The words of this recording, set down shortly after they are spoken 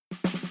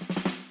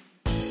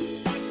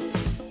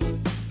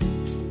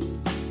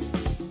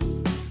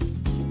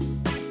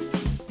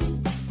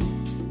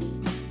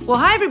Well,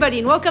 hi, everybody,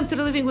 and welcome to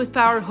the Living with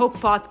Power Hope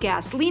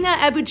podcast. Lena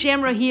Abu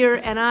Jamra here,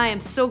 and I am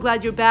so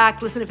glad you're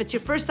back. Listen, if it's your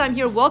first time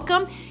here,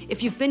 welcome.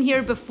 If you've been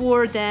here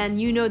before, then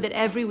you know that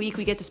every week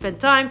we get to spend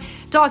time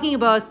talking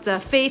about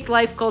faith,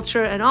 life,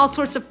 culture, and all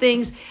sorts of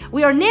things.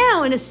 We are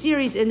now in a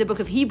series in the book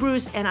of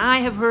Hebrews, and I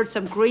have heard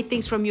some great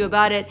things from you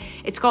about it.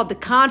 It's called the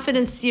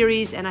Confidence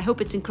Series, and I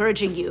hope it's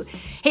encouraging you.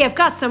 Hey, I've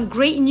got some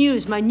great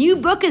news. My new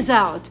book is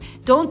out.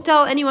 Don't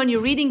tell anyone you're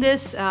reading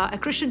this. A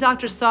Christian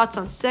Doctor's Thoughts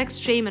on Sex,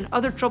 Shame, and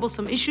Other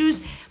Troublesome Issues.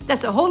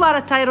 That's a whole lot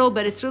of title,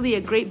 but it's really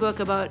a great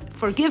book about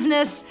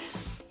forgiveness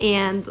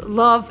and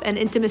love and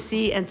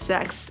intimacy and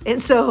sex.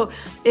 And so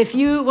if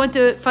you want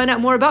to find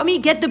out more about me,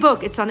 get the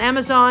book. It's on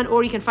Amazon,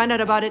 or you can find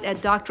out about it at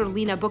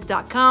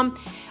drlenabook.com.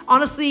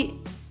 Honestly,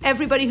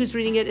 everybody who's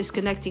reading it is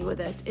connecting with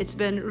it. It's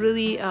been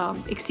really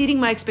exceeding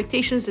my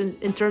expectations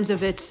in terms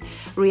of its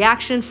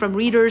reaction from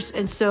readers.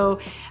 And so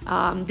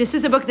this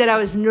is a book that I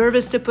was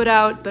nervous to put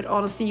out, but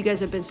honestly, you guys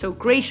have been so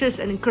gracious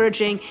and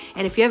encouraging.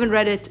 And if you haven't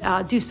read it,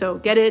 do so.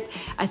 Get it.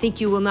 I think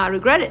you will not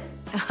regret it.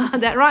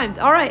 That rhymed.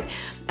 All right.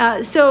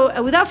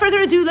 So without further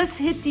ado, let's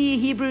hit the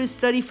Hebrews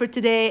study for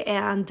today.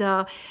 And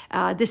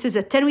this is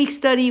a 10-week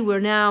study.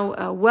 We're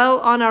now well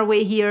on our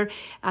way here.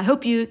 I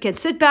hope you can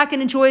sit back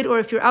and enjoy it, or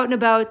if you're out and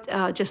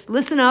about, just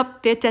listen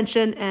up, pay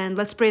attention, and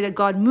let's pray that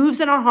God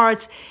moves in our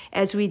hearts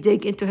as we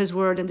dig into His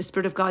Word and the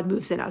Spirit of God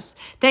moves in us.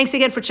 Thanks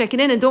again for checking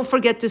in, and don't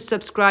forget to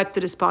subscribe to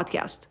this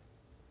podcast.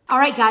 All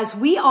right, guys,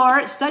 we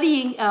are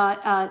studying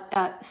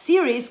a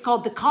series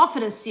called the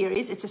Confidence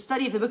Series. It's a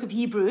study of the book of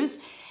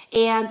Hebrews.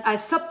 And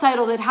I've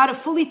subtitled it, How to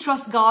Fully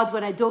Trust God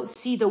When I Don't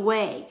See the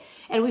Way.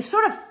 And we've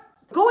sort of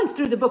going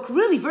through the book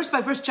really verse by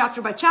verse,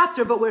 chapter by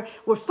chapter, but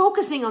we're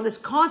focusing on this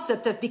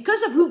concept that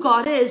because of who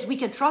God is, we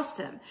can trust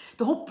Him.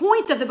 The whole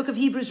point of the book of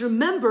Hebrews,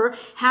 remember,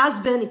 has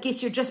been, in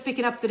case you're just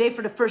picking up today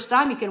for the first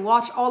time, you can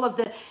watch all of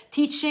the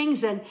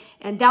teachings, and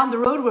down the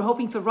road, we're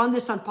hoping to run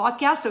this on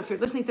podcast. So if you're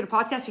listening to the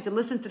podcast, you can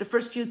listen to the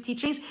first few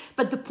teachings.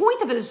 But the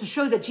point of it is to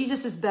show that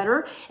Jesus is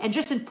better. And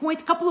just in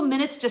point, a couple of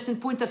minutes, just in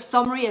point of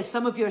summary, as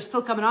some of you are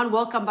still coming on,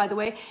 welcome, by the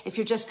way, if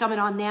you're just coming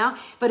on now.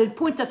 But in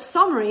point of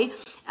summary,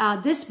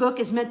 this book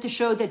is meant to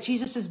show that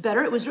Jesus is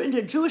better. It was written to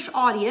a Jewish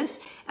audience,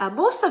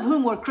 most of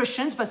whom were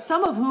Christians, but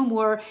some of whom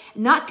were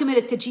not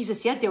committed to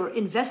Jesus yet. They were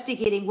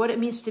investigating what it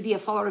means to be a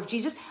follower of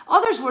Jesus.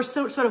 Others were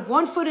sort of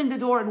one foot in the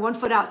door and one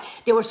foot out.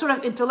 They were sort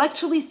of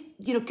intellectually,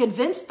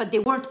 convinced, but they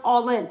weren't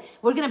all in.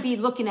 We're going to be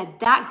looking at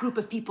that group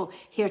of people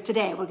here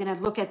today. We're going to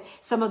look at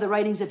some of the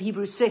writings of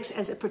Hebrews 6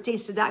 as it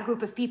pertains to that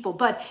group of people.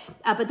 But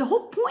the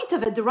whole point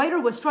of it, the writer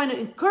was trying to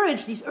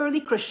encourage these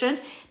early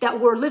Christians that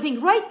were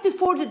living right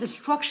before the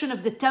destruction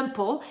of the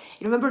temple.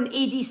 You remember in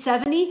AD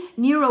 70,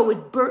 Nero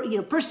would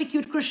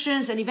persecute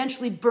Christians and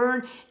eventually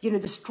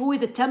destroy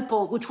the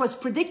temple, which was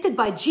predicted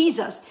by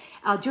Jesus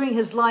during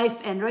his life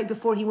and right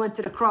before he went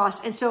to the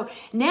cross. And so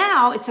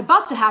now it's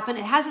about to happen.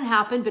 It hasn't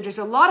happened, but there's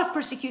a lot of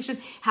persecution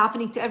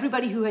happening to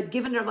everybody who had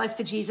given their life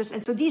to Jesus.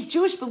 And so these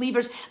Jewish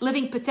believers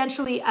living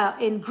potentially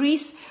in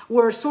Greece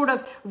were sort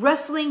of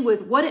wrestling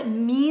with what it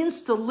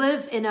means to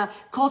live in a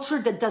culture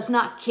that does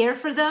not care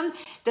for them,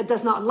 that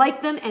does not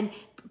like them, and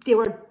they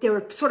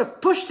were sort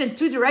of pushed in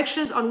two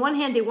directions. On one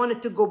hand, they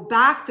wanted to go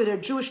back to their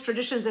Jewish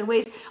traditions and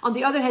ways. On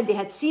the other hand, they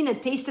had seen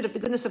and tasted of the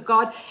goodness of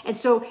God. And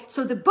so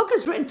the book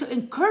is written to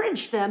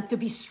encourage them to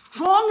be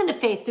strong in the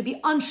faith, to be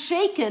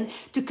unshaken,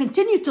 to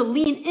continue to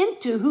lean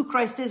into who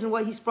Christ is and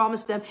what He's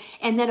promised them.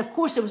 And then, of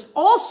course, it was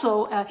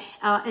also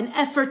an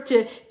effort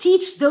to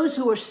teach those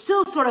who are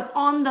still sort of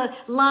on the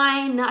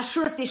line, not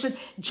sure if they should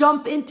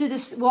jump into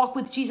this walk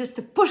with Jesus,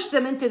 to push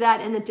them into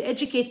that, and then to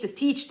educate, to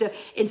teach, to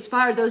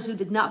inspire those who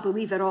did not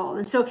believe at all.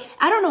 And so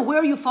I don't know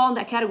where you fall in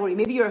that category.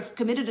 Maybe you're a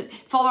committed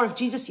follower of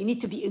Jesus. You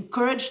need to be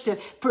encouraged to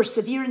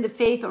persevere in the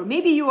faith. Or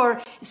maybe you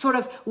are sort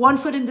of one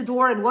foot in the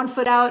door and one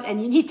foot out, and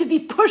you need to be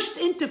pushed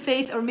into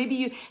faith. Or maybe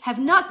you have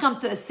not come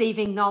to a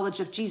saving knowledge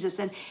of Jesus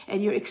and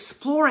you're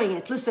exploring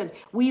it. Listen,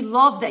 we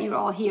love that you're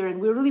all here, and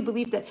we really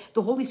believe that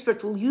the Holy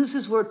Spirit will use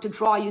His word to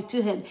draw you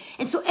to Him.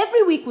 And so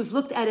every week we've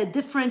looked at a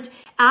different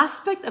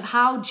aspect of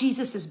how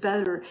Jesus is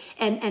better.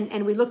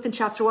 And we looked in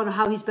chapter 1 on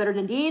how He's better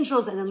than the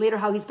angels, and then later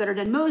how He's better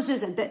than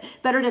Moses, and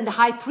better than the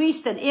high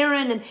priest and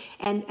Aaron,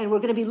 and we're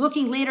going to be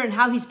looking later in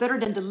how He's better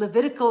than the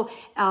Levitical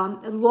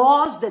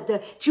laws that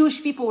the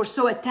Jewish people were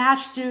so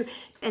attached to.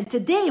 And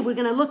today we're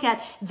going to look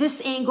at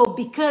this angle,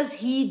 because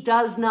He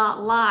does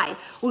not lie.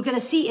 We're going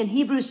to see in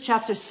Hebrews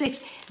chapter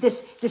 6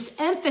 this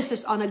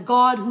emphasis on a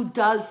God who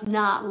does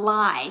not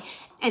lie.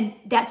 And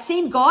that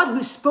same God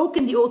who spoke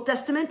in the Old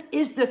Testament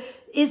is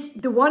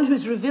the one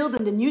who's revealed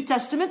in the New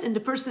Testament in the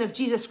person of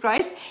Jesus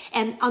Christ.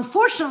 And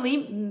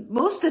unfortunately,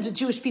 most of the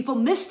Jewish people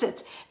missed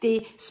it.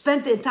 They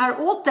spent the entire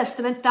Old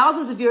Testament,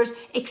 thousands of years,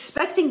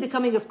 expecting the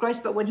coming of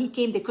Christ, but when He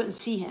came, they couldn't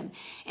see Him.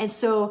 And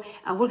so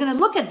we're going to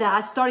look at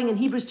that starting in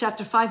Hebrews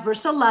chapter 5,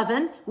 verse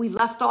 11. We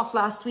left off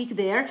last week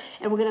there.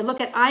 And we're going to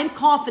look at, I'm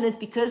confident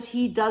because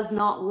He does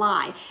not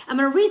lie. I'm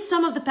going to read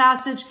some of the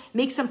passage,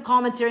 make some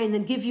commentary, and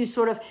then give you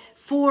sort of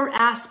four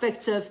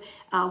aspects of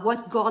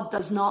what God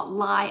does not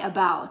lie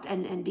about.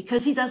 And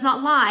because he does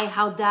not lie,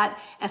 how that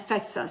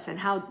affects us and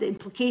how the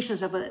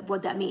implications of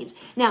what that means.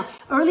 Now,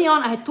 early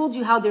on, I had told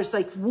you how there's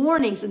like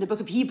warnings in the book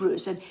of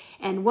Hebrews.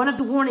 And one of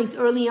the warnings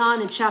early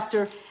on in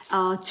chapter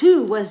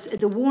 2 was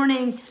the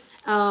warning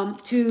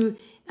to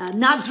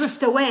not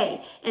drift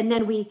away. And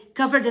then we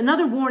covered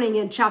another warning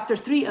in chapter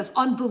 3 of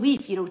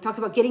unbelief. We talked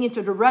about getting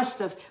into the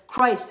rest of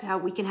Christ, how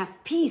we can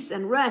have peace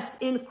and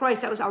rest in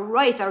Christ. That was our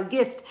right, our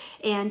gift.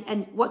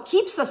 And what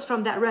keeps us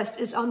from that rest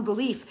is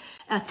unbelief.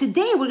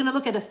 Today, we're going to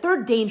look at a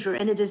third danger,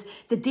 and it is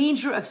the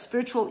danger of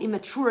spiritual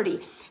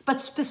immaturity.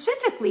 But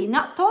specifically,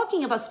 not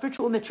talking about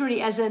spiritual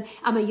immaturity as in,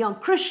 I'm a young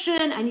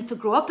Christian, I need to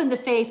grow up in the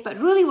faith, but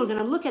really we're going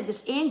to look at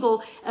this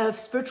angle of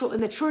spiritual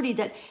immaturity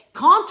that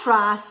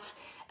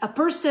contrasts a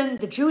person,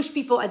 the Jewish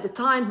people at the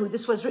time who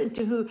this was written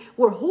to, who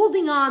were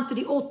holding on to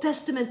the Old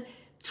Testament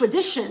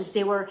traditions.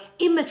 They were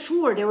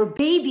immature. They were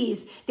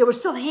babies. They were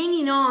still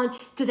hanging on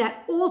to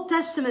that Old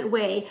Testament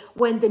way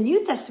when the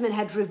New Testament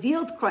had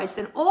revealed Christ,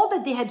 and all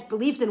that they had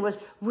believed in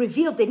was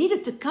revealed. They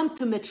needed to come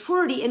to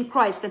maturity in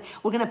Christ. And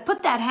we're going to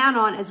put that hand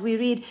on as we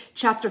read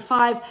chapter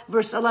 5,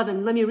 verse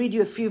 11. Let me read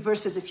you a few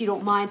verses, if you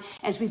don't mind,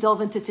 as we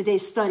delve into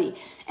today's study.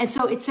 And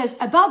so it says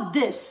about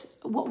this,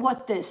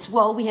 what this?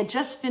 Well, we had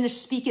just finished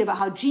speaking about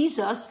how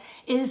Jesus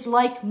is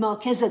like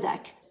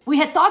Melchizedek. We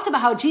had talked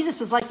about how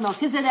Jesus is like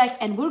Melchizedek,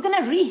 and we're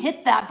going to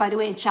re-hit that, by the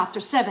way, in chapter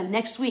 7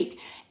 next week.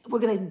 We're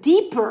going to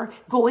deeper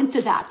go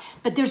into that.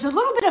 But there's a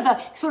little bit of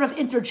a sort of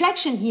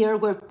interjection here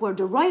where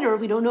the writer,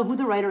 we don't know who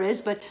the writer is,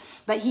 but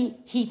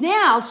he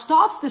now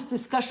stops this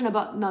discussion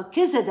about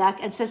Melchizedek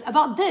and says,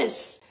 about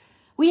this,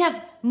 we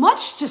have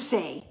much to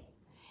say.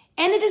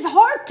 And it is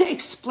hard to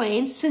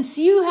explain since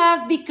you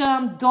have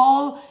become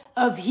dull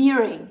of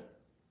hearing.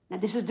 Now,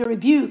 this is the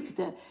rebuke,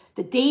 the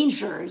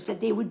dangers that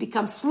they would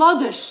become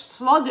sluggish,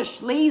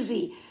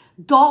 lazy,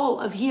 dull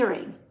of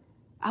hearing.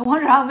 I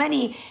wonder how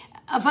many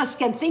of us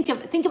can think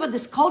about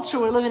this culture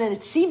we're living in.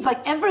 It seems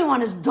like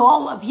everyone is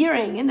dull of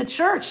hearing. In the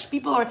church,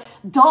 people are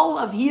dull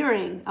of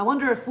hearing. I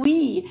wonder if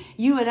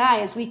you and I,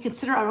 as we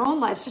consider our own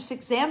lives, just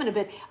examine a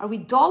bit. Are we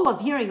dull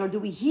of hearing, or do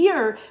we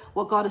hear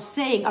what God is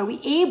saying? Are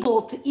we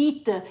able to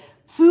eat the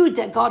food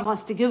that God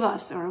wants to give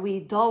us, or are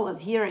we dull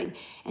of hearing?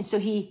 And so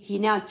he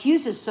now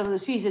accuses some of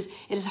those people. He says,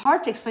 it is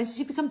hard to explain since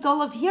you become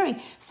dull of hearing.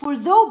 For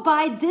though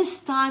by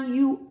this time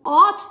you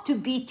ought to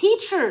be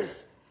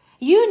teachers,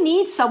 you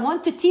need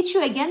someone to teach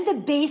you again the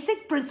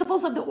basic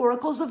principles of the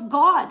oracles of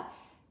God.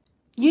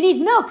 You need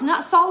milk,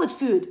 not solid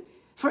food.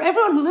 For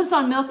everyone who lives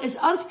on milk is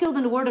unskilled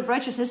in the word of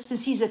righteousness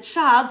since he's a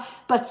child,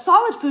 but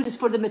solid food is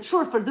for the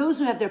mature, for those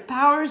who have their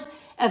powers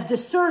of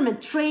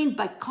discernment trained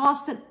by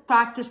constant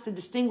practice to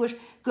distinguish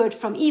good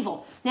from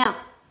evil. Now,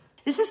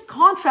 this is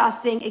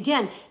contrasting,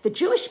 again, the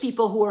Jewish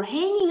people who are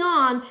hanging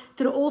on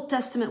to the Old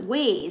Testament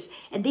ways,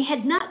 and they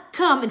had not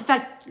come. In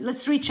fact,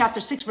 let's read chapter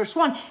 6, verse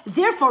 1.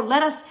 Therefore,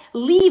 let us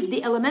leave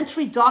the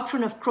elementary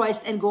doctrine of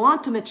Christ and go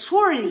on to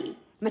maturity.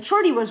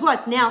 Maturity was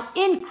what? Now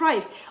in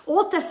Christ.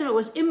 Old Testament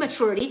was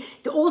immaturity,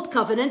 the old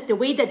covenant, the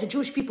way that the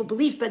Jewish people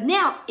believed. But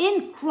now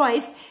in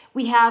Christ,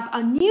 we have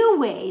a new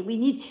way.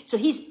 So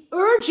he's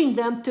urging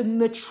them to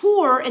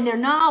mature in their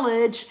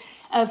knowledge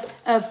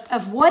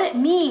of what it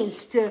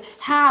means to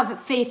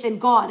have faith in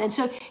God. And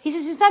so he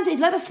says, it's time to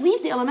let us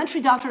leave the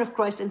elementary doctrine of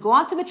Christ and go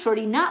on to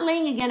maturity, not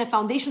laying again a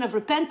foundation of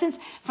repentance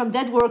from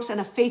dead works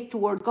and a faith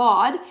toward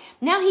God.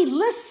 Now he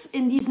lists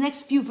in these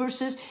next few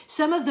verses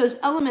some of those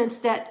elements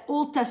that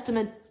Old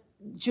Testament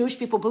Jewish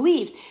people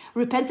believed.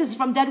 Repentance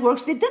from dead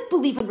works. They did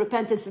believe in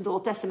repentance in the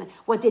Old Testament.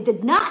 What they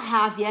did not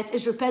have yet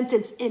is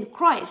repentance in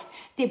Christ.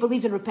 They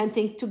believed in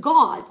repenting to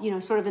God,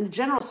 sort of in a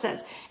general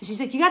sense. And so he's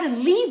like, you got to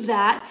leave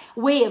that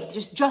way of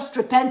just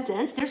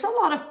repentance. There's a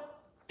lot of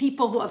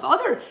people who have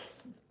other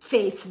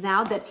faiths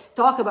now that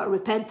talk about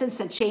repentance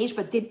and change,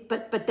 but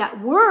that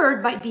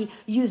word might be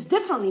used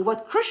differently.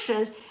 What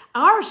Christians,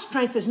 our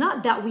strength is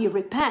not that we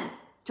repent.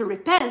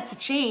 To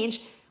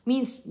change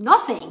means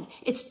nothing.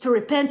 It's to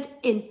repent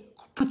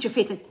put your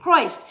faith in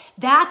Christ.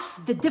 That's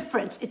the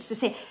difference. It's to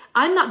say,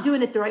 I'm not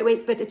doing it the right way,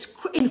 but it's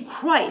in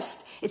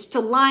Christ. It's to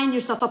line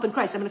yourself up in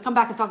Christ. I'm going to come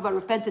back and talk about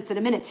repentance in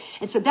a minute.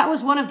 And so that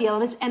was one of the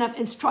elements, and of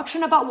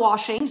instruction about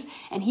washings.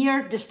 And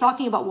here, this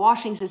talking about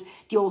washings is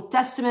the Old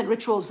Testament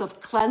rituals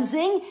of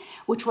cleansing,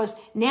 which was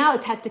now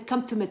it had to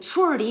come to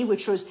maturity,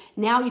 which was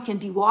now you can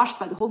be washed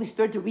by the Holy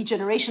Spirit, the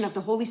regeneration of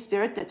the Holy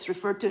Spirit that's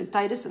referred to in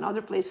Titus and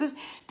other places.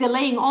 The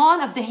laying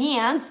on of the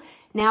hands.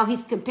 Now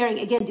he's comparing,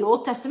 again, the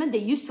Old Testament, they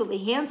used to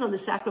lay hands on the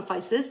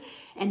sacrifices.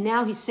 And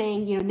now he's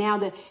saying,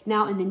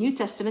 now in the New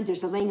Testament, there's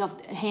the laying of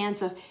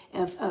hands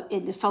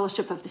in the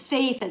fellowship of the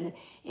faith and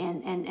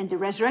the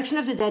resurrection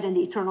of the dead and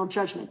the eternal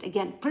judgment.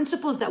 Again,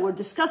 principles that were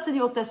discussed in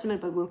the Old Testament,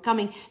 but we're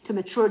coming to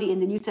maturity in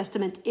the New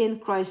Testament in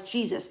Christ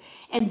Jesus.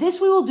 And this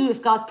we will do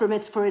if God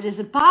permits, for it is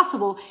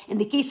impossible in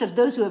the case of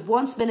those who have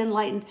once been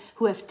enlightened,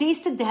 who have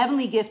tasted the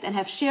heavenly gift and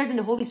have shared in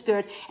the Holy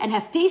Spirit and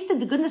have tasted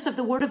the goodness of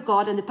the word of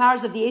God and the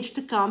powers of the age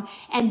to come,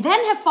 and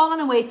then have fallen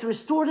away, to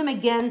restore them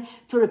again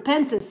to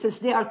repentance, since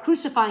they are crucified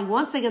crucifying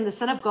once again the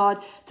Son of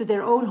God to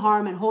their own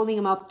harm and holding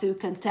him up to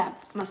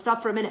contempt. I'm going to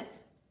stop for a minute.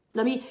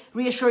 Let me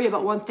reassure you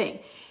about one thing.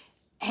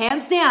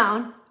 Hands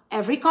down,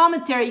 every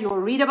commentary you'll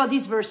read about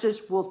these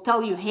verses will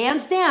tell you,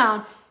 hands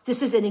down,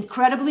 this is an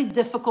incredibly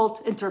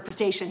difficult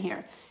interpretation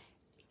here.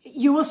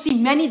 You will see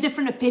many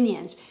different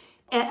opinions.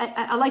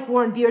 I like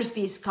Warren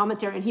Beersby's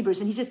commentary in Hebrews,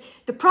 and he says,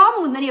 the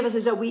problem with many of us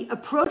is that we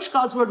approach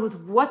God's word with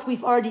what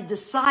we've already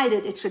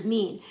decided it should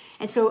mean.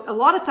 And so a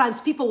lot of times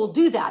people will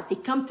do that. They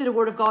come to the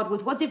word of God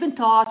with what they've been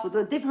taught, with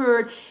what they've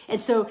heard.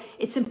 And so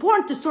it's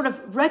important to sort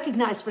of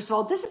recognize, first of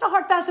all, this is a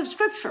hard passage of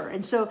scripture.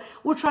 And so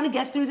we're trying to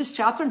get through this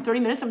chapter in 30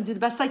 minutes. I'm going to do the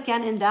best I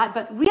can in that,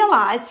 but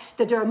realize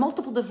that there are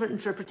multiple different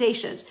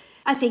interpretations.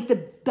 I think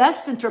the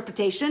best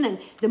interpretation and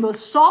the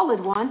most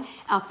solid one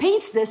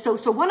paints this.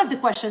 So one of the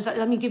questions,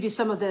 let me give you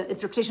some of the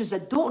interpretations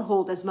that don't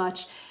hold as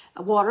much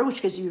water, which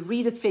because you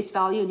read at face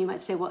value and you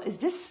might say, well, is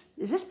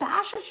this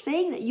passage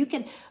saying that you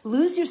can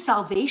lose your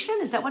salvation?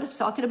 Is that what it's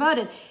talking about?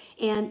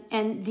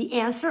 And the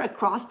answer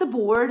across the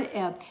board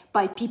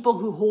by people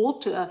who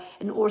hold to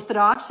an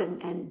orthodox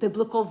and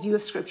biblical view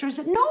of scripture is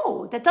that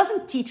no, that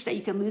doesn't teach that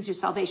you can lose your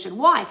salvation.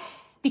 Why?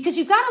 Because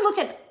you've got to look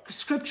at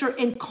scripture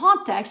in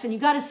context and you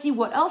got to see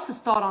what else is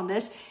taught on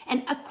this.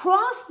 And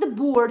across the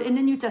board in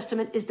the New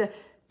Testament is the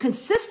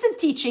consistent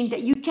teaching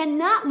that you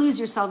cannot lose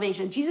your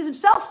salvation. Jesus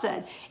himself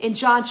said in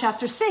John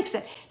chapter 6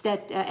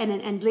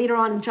 and later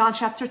on in John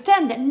chapter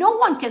 10 that no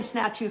one can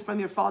snatch you from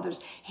your Father's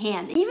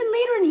hand. Even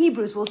later in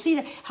Hebrews, we'll see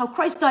that how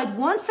Christ died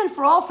once and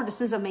for all for the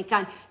sins of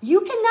mankind.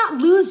 You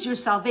cannot lose your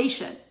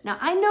salvation. Now,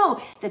 I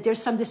know that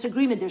there's some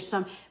disagreement. There's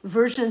some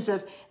versions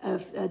of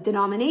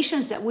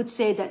denominations that would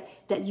say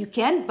that you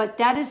can, but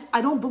that is,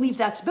 I don't believe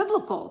that's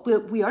biblical.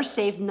 We are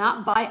saved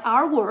not by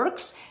our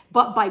works,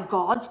 but by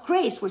God's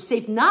grace. We're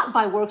saved not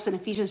by works in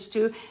Ephesians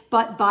 2,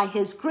 but by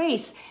his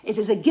grace. It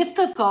is a gift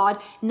of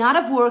God, not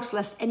of works,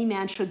 lest any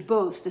man should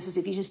boast. This is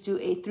Ephesians 2,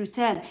 8 through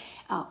 10.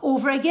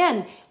 Over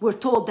again, we're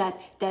told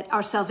that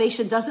our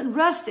salvation doesn't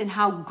rest in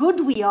how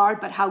good we are,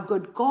 but how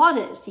good God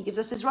is. He gives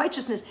us his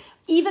righteousness,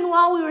 even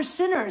while we were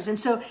sinners. And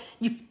so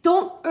you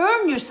don't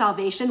earn your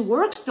salvation.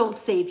 Works don't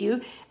save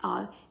you.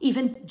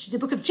 Even the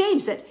book of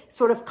James that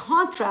sort of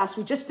contrasts,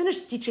 we just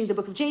finished teaching the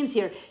book of James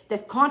here,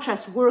 that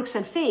contrasts works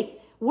and faith.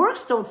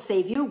 Works don't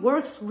save you.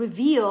 Works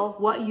reveal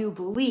what you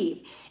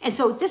believe. And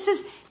so this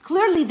is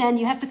clearly then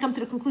you have to come to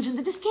the conclusion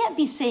that this can't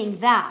be saying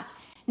that.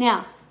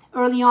 Now,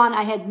 early on,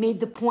 I had made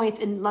the point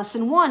in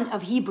lesson 1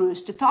 of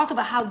Hebrews to talk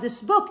about how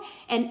this book,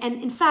 and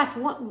in fact,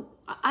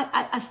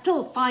 I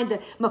still find the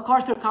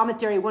MacArthur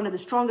commentary one of the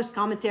strongest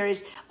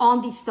commentaries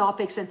on these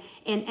topics.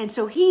 And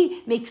so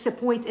he makes a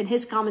point in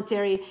his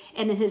commentary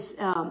and in his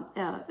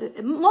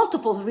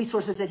multiple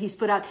resources that he's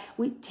put out.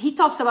 He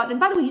talks about, and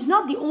by the way, he's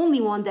not the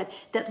only one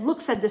that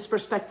looks at this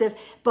perspective,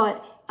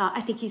 but I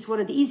think he's one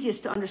of the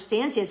easiest to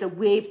understand. He has a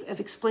way of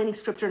explaining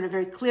scripture in a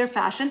very clear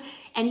fashion.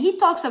 And he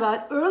talks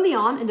about early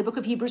on in the book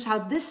of Hebrews how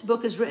this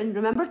book is written,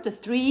 remember, to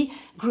 3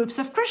 groups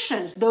of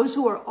Christians. Those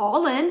who are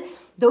all in,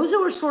 those who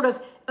are sort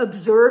of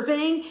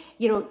observing,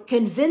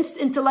 convinced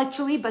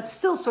intellectually, but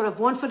still sort of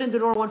one foot in the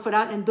door, one foot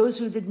out, and those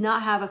who did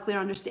not have a clear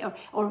understanding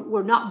or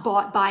were not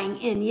buying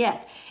in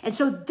yet. And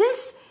so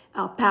this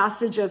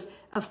passage of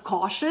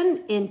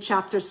caution in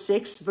chapter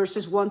 6,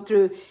 verses 1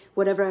 through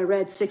whatever I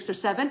read, 6 or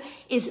 7,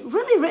 is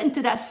really written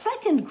to that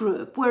second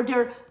group where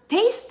they're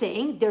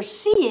tasting, they're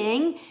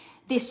seeing,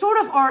 they sort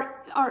of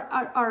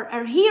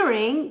are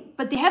hearing,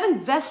 but they haven't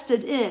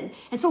vested in.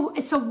 And so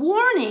it's a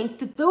warning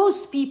to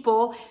those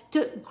people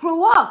to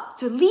grow up,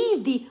 to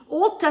leave the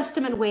Old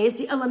Testament ways,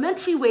 the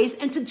elementary ways,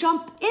 and to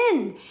jump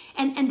in.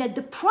 And that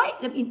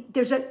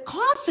there's a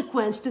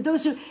consequence to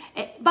those who,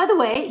 by the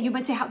way, you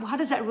might say, how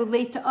does that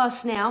relate to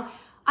us now?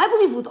 I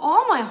believe with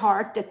all my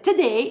heart that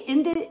today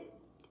in the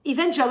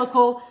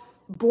evangelical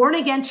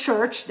born-again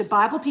church, the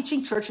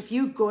Bible-teaching church, if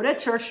you go to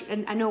church,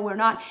 and I know we're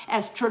not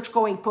as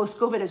church-going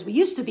post-COVID as we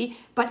used to be,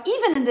 but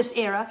even in this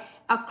era,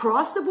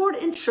 across the board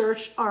in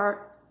church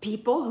are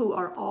people who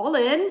are all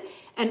in,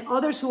 and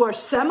others who are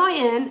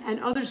semi-in, and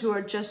others who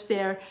are just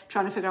there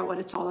trying to figure out what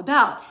it's all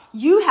about.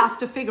 You have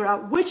to figure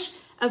out which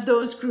of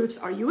those groups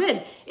are you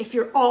in. If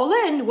you're all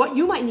in, what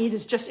you might need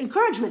is just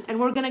encouragement, and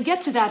we're going to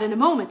get to that in a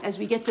moment as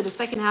we get to the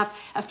second half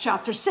of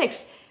chapter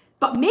 6.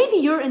 But maybe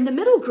you're in the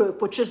middle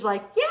group, which is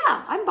like,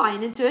 yeah, I'm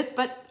buying into it,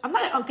 but I'm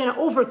not going to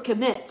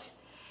overcommit.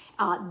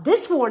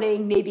 This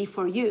warning may be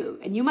for you,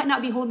 and you might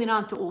not be holding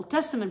on to Old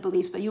Testament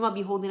beliefs, but you might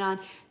be holding on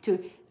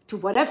to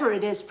whatever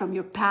it is from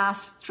your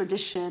past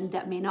tradition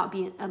that may not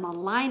be in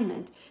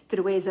alignment to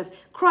the ways of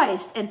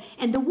Christ.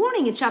 And the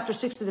warning in chapter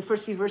 6 to the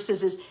first few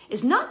verses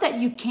is not that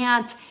you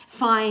can't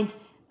find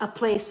a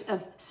place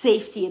of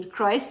safety in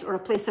Christ or a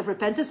place of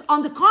repentance.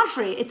 On the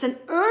contrary, it's an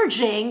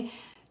urging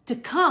to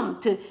come,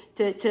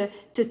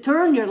 to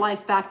turn your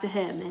life back to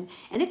him.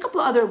 And a couple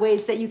of other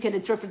ways that you can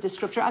interpret the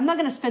scripture. I'm not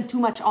going to spend too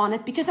much on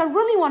it because I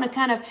really want to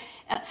kind of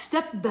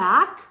step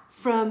back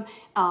from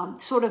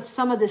sort of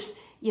some of this,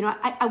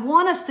 I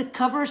want us to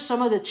cover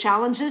some of the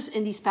challenges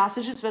in these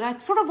passages, but I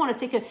sort of want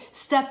to take a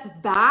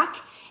step back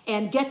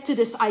and get to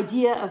this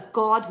idea of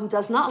God who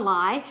does not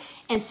lie.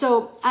 And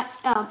so,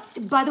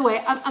 by the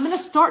way, I'm going to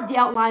start the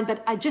outline,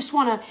 but I just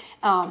want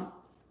to,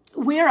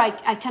 where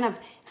I kind of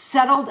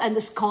settled on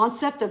this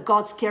concept of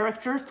God's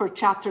character for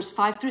chapters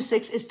 5 through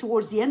 6 is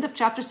towards the end of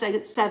chapter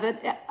 7.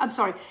 I'm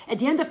sorry, at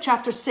the end of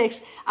chapter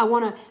 6, I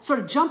want to sort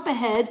of jump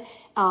ahead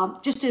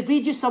just to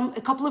read you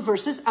a couple of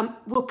verses.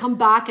 We'll come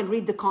back and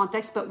read the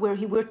context, but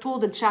we're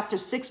told in chapter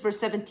 6, verse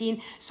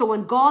 17, so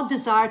when God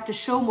desired to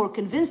show more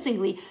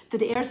convincingly to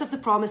the heirs of the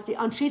promise the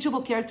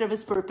unchangeable character of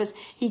his purpose,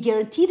 he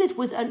guaranteed it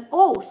with an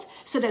oath,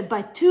 so that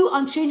by two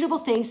unchangeable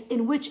things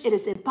in which it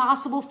is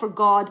impossible for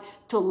God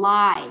to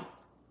lie.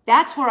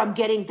 That's where I'm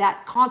getting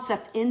that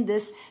concept in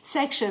this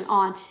section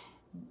on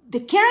the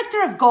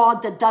character of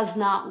God that does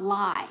not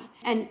lie.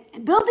 And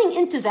building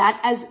into that,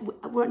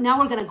 we're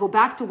going to go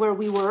back to where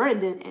we were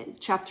in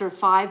chapter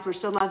 5,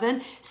 verse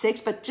 11,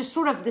 6, but just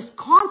sort of this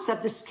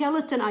concept, this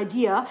skeleton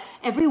idea.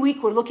 Every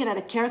week we're looking at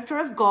a character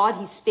of God.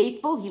 He's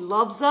faithful. He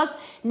loves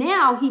us.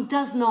 Now he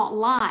does not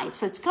lie.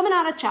 So it's coming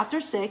out of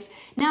chapter 6.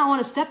 Now I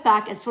want to step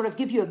back and sort of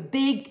give you a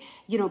big,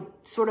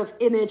 sort of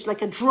image,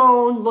 like a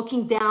drone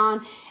looking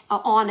down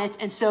on it.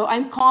 And so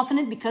I'm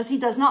confident because he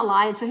does not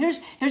lie. And so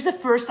here's the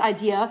first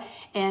idea.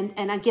 And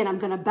again, I'm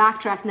going to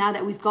backtrack now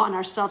that we've gotten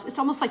ourselves. It's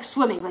almost like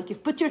swimming. Like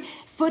you've put your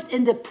foot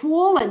in the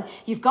pool and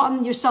you've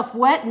gotten yourself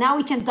wet. Now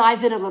we can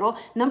dive in a little.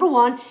 Number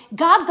one,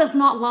 God does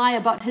not lie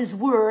about his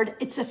word.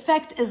 Its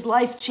effect is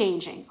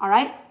life-changing. All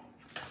right?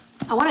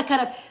 I want to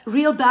kind of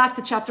reel back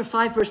to chapter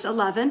 5, verse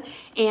 11.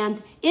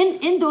 And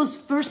in those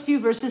first few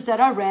verses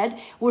that I read,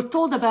 we're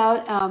told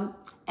about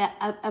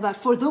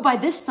for though by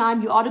this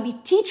time you ought to be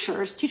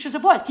teachers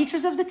of what?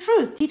 Teachers of the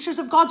truth, teachers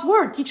of God's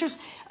word, teachers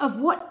of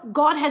what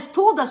God has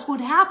told us would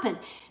happen.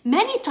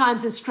 Many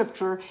times in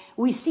scripture,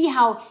 we see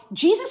how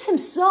Jesus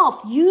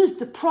himself used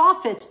the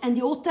prophets and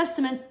the Old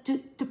Testament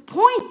to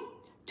point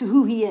to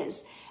who he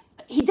is.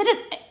 He did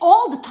it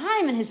all the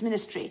time in his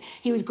ministry.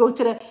 He would go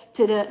to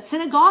the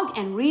synagogue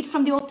and read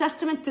from the Old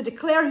Testament to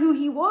declare who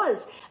he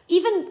was.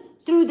 Even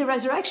through the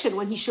resurrection,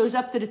 when he shows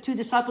up to the two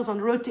disciples on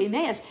the road to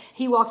Emmaus,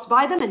 he walks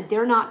by them and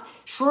they're not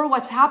sure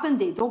what's happened.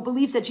 They don't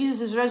believe that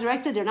Jesus is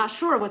resurrected. They're not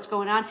sure what's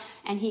going on.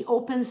 And he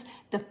opens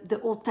the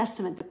Old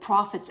Testament, the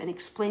prophets, and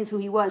explains who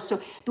he was. So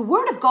the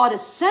word of God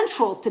is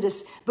central to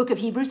this book of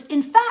Hebrews.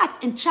 In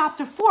fact, in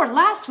chapter 4,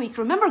 last week,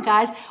 remember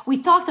guys, we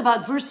talked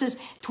about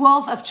verses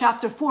 12 of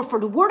chapter 4. For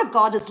the word of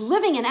God is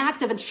living and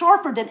active and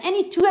sharper than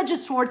any two-edged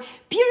sword,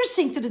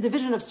 piercing to the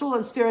division of soul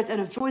and spirit and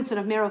of joints and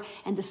of marrow,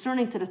 and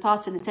discerning to the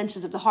thoughts and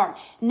intentions of the heart.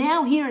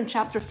 Now here in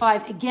chapter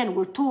 5, again,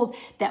 we're told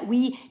that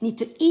we need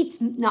to eat,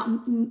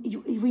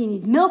 we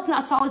need milk,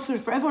 not solid food.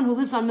 For everyone who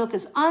lives on milk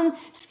is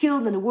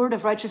unskilled in the word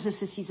of righteousness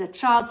since he's a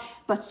child,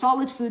 but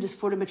solid food is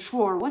for the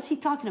mature. What's he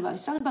talking about?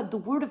 He's talking about the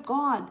word of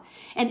God.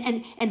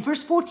 And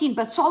verse 14,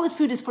 but solid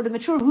food is for the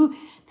mature,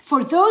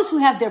 for those who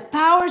have their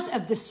powers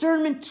of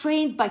discernment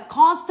trained by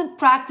constant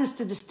practice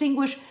to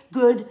distinguish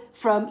good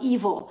from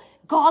evil.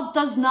 God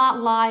does not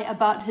lie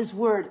about his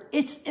word.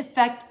 Its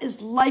effect is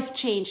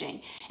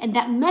life-changing. And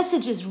that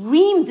message is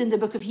reamed in the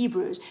book of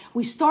Hebrews.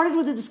 We started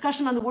with a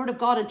discussion on the word of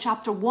God in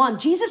chapter 1.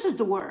 Jesus is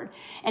the word.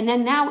 And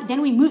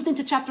then we moved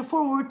into chapter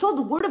 4 where we're told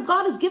the word of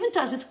God is given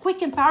to us. It's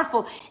quick and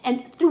powerful.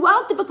 And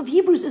throughout the book of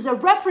Hebrews is a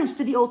reference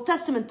to the Old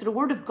Testament, to the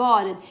word of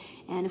God.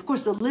 And of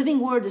course, the living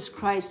word is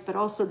Christ, but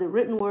also the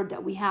written word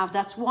that we have.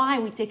 That's why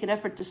we take an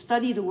effort to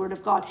study the word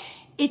of God.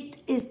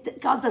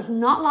 God does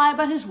not lie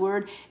about his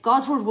word.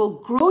 God's word will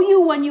grow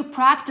you when you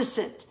practice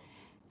it.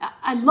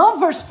 I love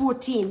verse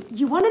 14.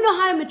 You want to know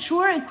how to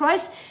mature in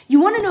Christ? You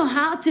want to know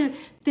how to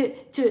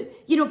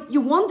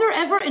you wonder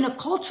ever in a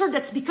culture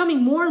that's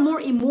becoming more and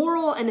more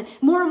immoral and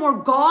more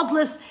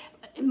godless.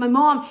 My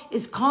mom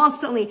is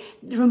constantly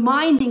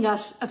reminding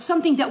us of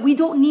something that we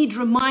don't need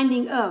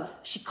reminding of.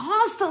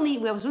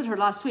 I was with her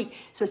last week,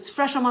 so it's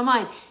fresh on my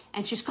mind.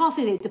 And she's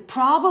constantly, the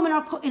problem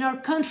in our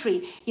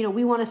country,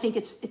 we want to think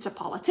it's a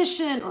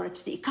politician, or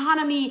it's the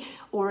economy,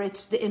 or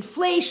it's the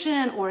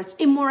inflation, or it's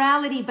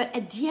immorality. But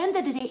at the end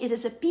of the day, it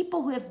is a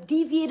people who have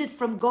deviated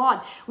from God.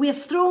 We have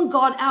thrown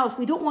God out.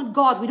 We don't want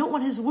God. We don't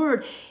want his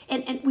word.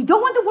 And we don't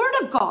want the word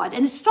of God.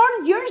 And it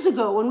started years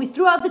ago when we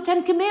threw out the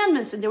 10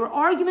 commandments. And there were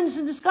arguments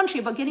in this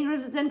country about getting rid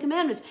of the 10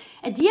 commandments.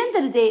 At the end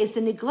of the day, it's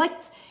the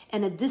neglect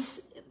and a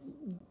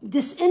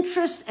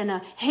disinterest and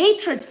a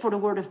hatred for the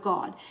word of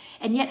God.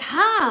 And yet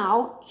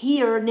how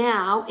here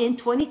now in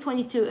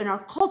 2022 in our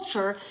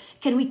culture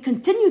can we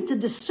continue to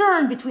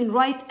discern between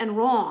right and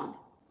wrong?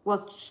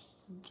 Well,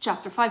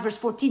 chapter 5 verse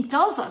 14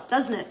 tells us,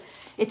 doesn't it?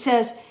 It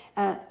says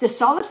the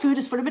solid food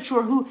is for the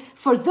mature,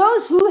 for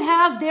those who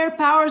have their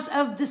powers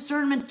of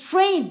discernment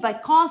trained by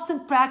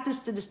constant practice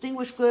to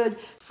distinguish good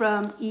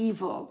from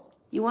evil.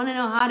 You want to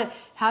know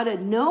how to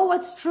know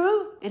what's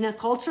true in a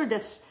culture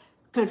that's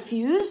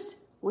confused?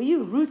 Well,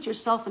 you root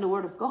yourself in the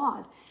word of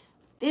God.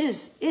 It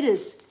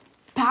is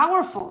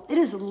powerful. It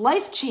is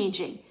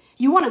life-changing.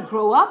 You want to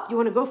grow up? You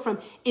want to go from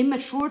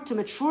immature to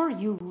mature?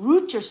 You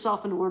root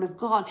yourself in the Word of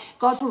God.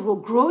 God's Word will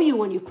grow you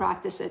when you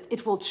practice it.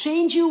 It will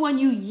change you when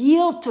you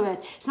yield to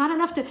it. It's not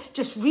enough to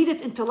just read it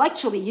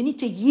intellectually. You need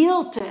to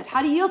yield to it.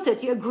 How do you yield to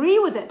it? You agree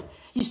with it.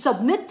 You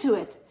submit to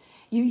it.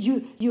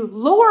 You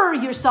lower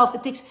yourself.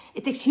 It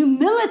takes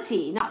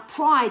humility, not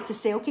pride, to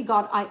say, okay,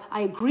 God,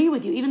 I agree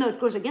with you, even though it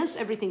goes against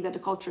everything that the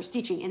culture is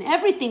teaching. And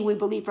everything we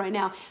believe right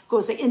now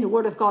goes in the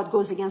Word of God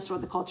goes against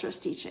what the culture is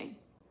teaching.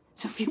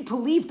 So if you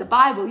believe the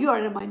Bible, you are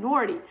in a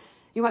minority.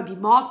 You might be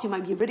mocked, you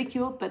might be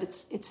ridiculed, but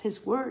it's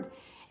His Word.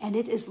 And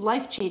it is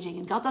life-changing,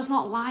 and God does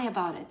not lie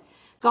about it.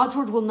 God's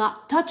Word will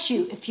not touch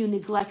you if you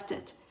neglect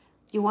it.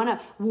 You want a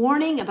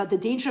warning about the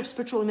danger of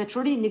spiritual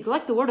immaturity?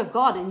 Neglect the Word of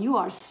God, and you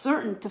are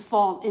certain to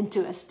fall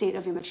into a state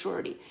of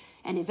immaturity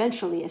and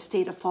eventually a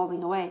state of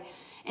falling away.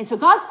 And so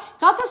God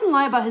doesn't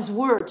lie about His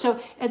Word. So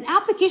an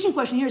application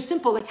question here is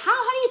simple. Like,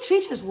 how do you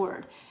treat His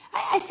Word?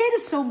 I say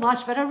this so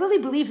much, but I really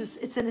believe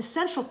it's an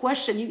essential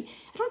question.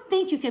 I don't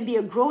think you can be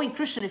a growing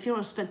Christian if you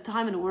don't spend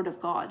time in the Word of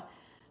God.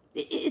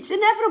 It's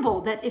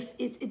inevitable that if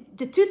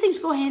the two things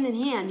go hand in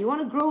hand. You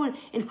want to grow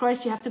in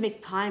Christ, you have to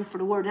make time for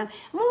the Word. And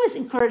I'm always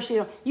encouraged,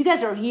 you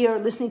guys are here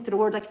listening to the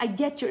Word. Like, I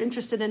get you're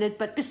interested in it,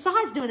 but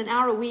besides doing an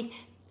hour a week,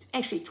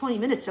 actually 20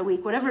 minutes a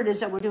week, whatever it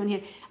is that we're doing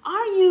here,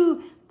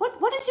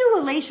 what is your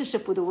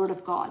relationship with the Word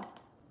of God?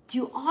 Do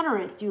you honor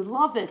it? Do you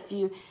love it?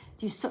 Do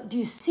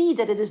you see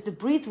that it is the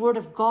breathed Word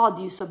of God?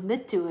 Do you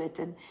submit to it?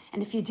 And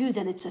if you do,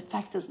 then its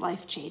effect is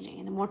life-changing.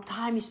 And the more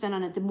time you spend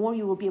on it, the more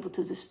you will be able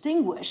to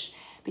distinguish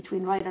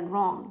between right and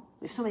wrong.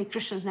 We have so many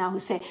Christians now who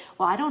say,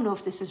 well, I don't know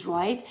if this is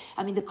right.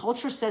 I mean, the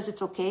culture says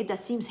it's okay.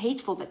 That seems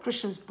hateful that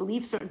Christians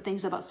believe certain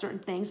things about certain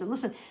things. And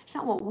listen, it's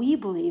not what we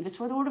believe. It's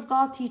what the Word of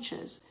God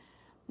teaches.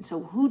 And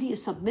so who do you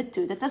submit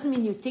to? That doesn't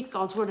mean you take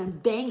God's Word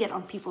and bang it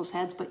on people's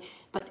heads,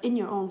 but in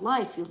your own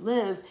life, you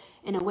live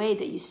in a way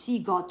that you see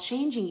God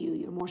changing you.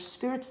 You're more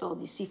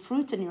spirit-filled. You see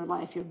fruit in your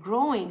life. You're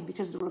growing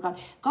because of the Word of God.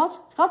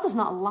 God does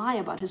not lie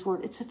about His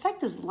Word. Its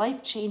effect is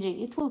life-changing.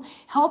 It will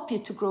help you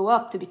to grow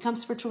up, to become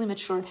spiritually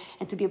mature,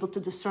 and to be able to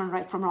discern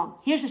right from wrong.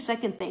 Here's the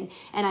second thing.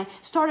 And I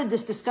started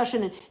this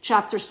discussion in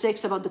chapter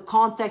 6 about the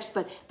context,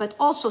 but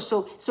also,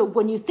 so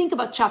when you think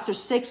about chapter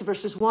 6,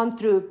 verses 1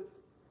 through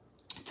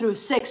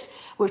 6,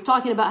 we're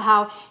talking about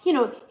how,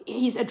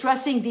 he's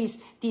addressing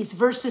these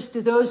verses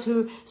to those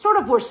who sort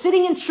of were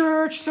sitting in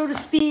church, so to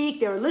speak.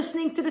 They were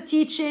listening to the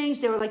teachings.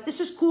 They were like, this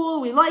is cool.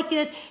 We like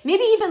it.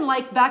 Maybe even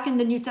like back in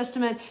the New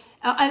Testament,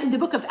 in the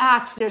book of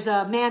Acts, there's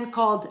a man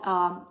called,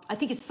 I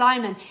think it's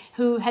Simon,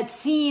 who had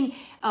seen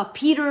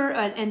Peter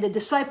and the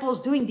disciples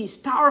doing these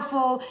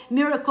powerful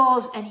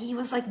miracles, and he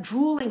was like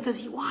drooling because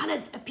he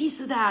wanted a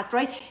piece of that,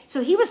 right?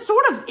 So he was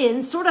sort of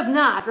in, sort of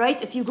not,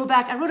 right? If you go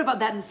back, I wrote about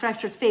that in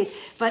Fractured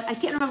Faith, but I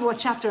can't remember what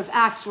chapter of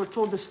Acts we're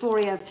told the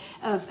story of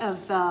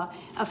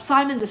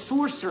Simon the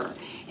sorcerer.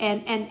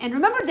 And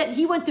remember that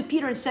he went to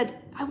Peter and said,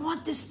 I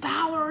want this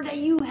power that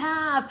you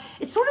have.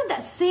 It's sort of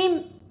that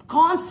same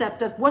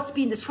concept of what's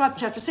being described in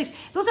chapter 6.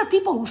 Those are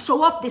people who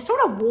show up, they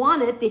sort of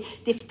want it,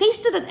 they've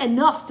tasted it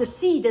enough to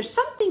see there's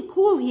something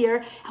cool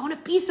here, I want a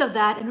piece of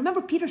that. And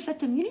remember, Peter said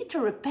to him, you need to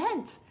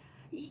repent.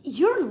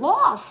 You're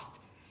lost.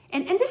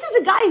 And this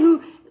is a guy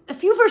who a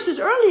few verses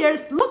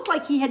earlier looked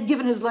like he had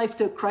given his life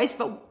to Christ,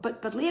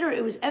 but later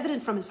it was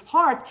evident from his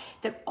heart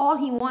that all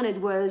he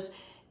wanted was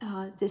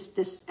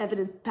this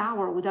evident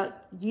power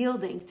without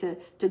yielding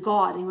to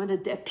God. And he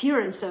wanted the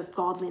appearance of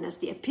godliness,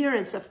 the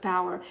appearance of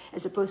power,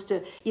 as opposed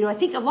to, I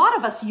think a lot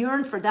of us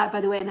yearn for that, by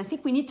the way. And I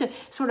think we need to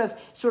sort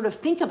of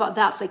think about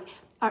that. Like,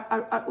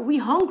 are we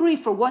hungry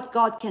for what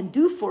God can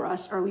do for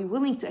us? Are we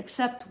willing to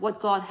accept what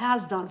God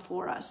has done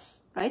for us?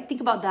 Right?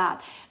 Think about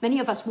that. Many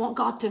of us want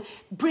God to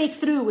break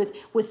through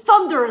with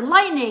thunder and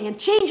lightning and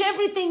change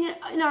everything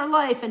in our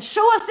life and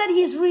show us that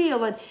He's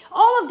real and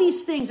all of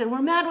these things. And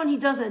we're mad when He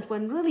doesn't,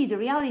 when really the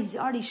reality is He's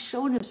already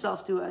shown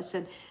Himself to us.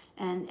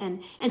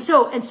 And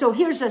so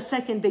here's a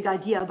second big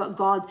idea about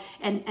God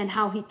and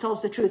how He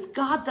tells the truth.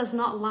 God does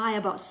not lie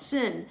about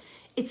sin.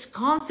 Its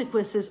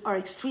consequences are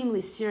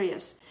extremely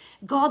serious.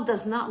 God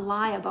does not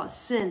lie about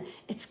sin.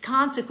 Its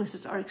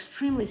consequences are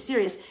extremely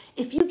serious.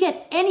 If you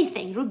get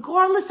anything,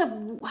 regardless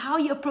of how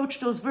you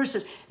approach those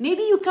verses,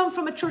 maybe you come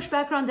from a church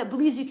background that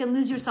believes you can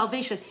lose your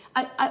salvation.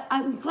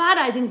 I'm glad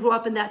I didn't grow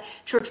up in that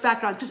church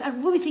background, because I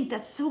really think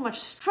that's so much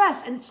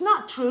stress, and it's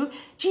not true.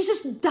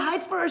 Jesus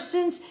died for our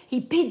sins.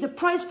 He paid the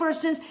price for our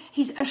sins.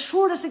 He's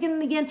assured us again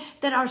and again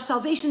that our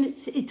salvation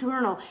is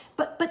eternal.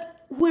 But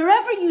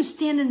wherever you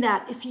stand in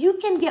that, if you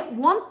can get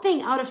one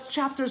thing out of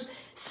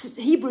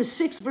Hebrews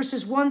 6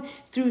 verses 1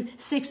 through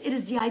 6, it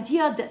is the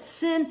idea that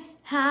sin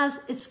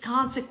has its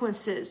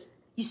consequences.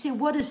 You say,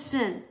 what is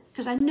sin?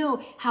 Because I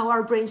know how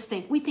our brains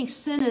think. We think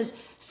sin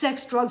is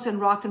sex, drugs, and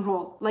rock and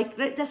roll. Like,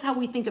 that's how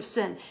we think of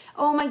sin.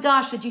 Oh my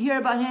gosh, did you hear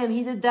about him?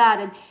 He did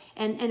that.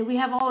 And we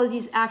have all of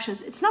these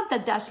actions. It's not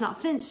that that's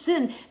not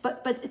sin,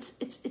 but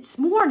it's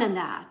more than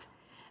that.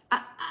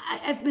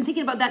 I've been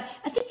thinking about that.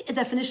 I think a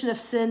definition of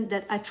sin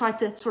that I tried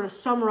to sort of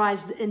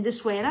summarize in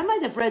this way, and I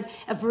might have read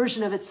a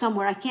version of it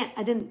somewhere.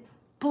 I didn't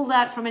pull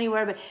that from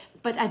anywhere,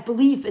 but I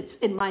believe it's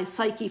in my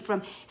psyche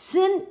from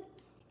sin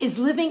is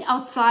living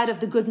outside of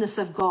the goodness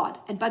of God.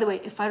 And by the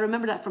way, if I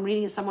remember that from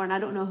reading it somewhere and I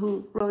don't know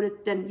who wrote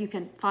it, then you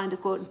can find a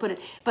quote and put it.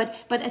 But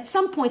at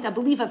some point, I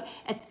believe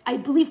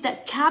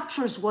that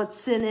captures what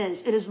sin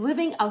is. It is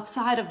living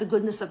outside of the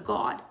goodness of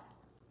God.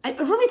 I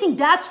really think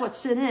that's what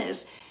sin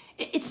is.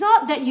 It's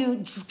not that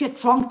you get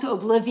drunk to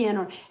oblivion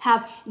or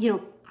have,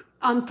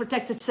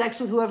 unprotected sex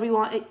with whoever you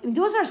want.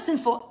 Those are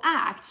sinful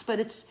acts, but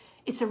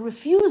it's a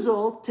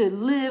refusal to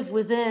live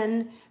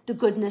within the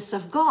goodness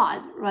of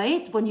God,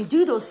 right? When you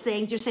do those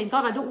things, you're saying,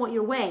 God, I don't want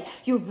your way.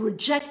 You're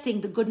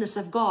rejecting the goodness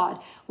of God,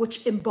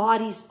 which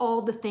embodies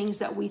all the things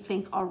that we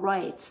think are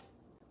right.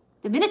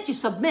 The minute you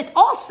submit,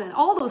 all sin,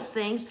 all those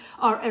things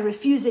are a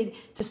refusing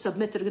to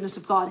submit to the goodness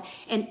of God.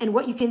 And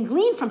what you can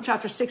glean from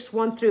chapter 6,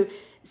 1 through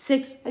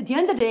 6, at the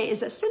end of the day, is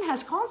that sin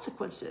has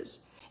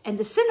consequences. And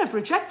the sin of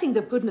rejecting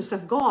the goodness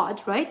of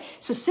God, right?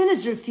 So sin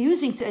is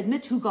refusing to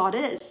admit who God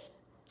is.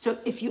 So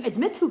if you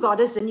admit who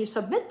God is, then you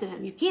submit to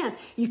him.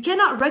 You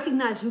cannot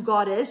recognize who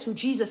God is, who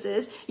Jesus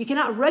is. You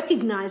cannot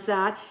recognize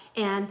that.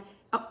 And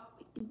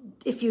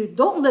if you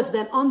don't live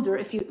then under,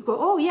 if you go,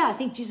 oh yeah, I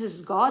think Jesus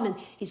is God and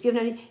he's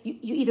given it,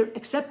 you either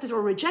accept it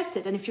or reject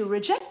it. And if you're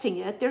rejecting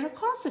it, there's a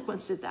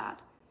consequence to that.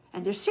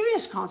 And there's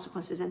serious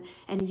consequences.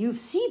 And you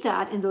see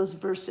that in those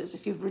verses.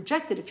 If you've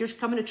rejected, if you're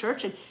coming to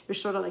church and you're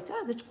sort of like,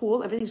 oh, that's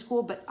cool, everything's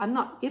cool, but I'm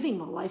not giving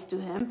my life to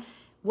him.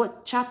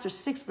 What chapter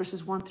 6,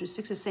 verses 1 through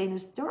 6 is saying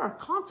is there are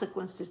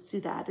consequences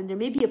to that. And there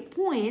may be a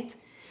point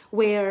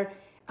where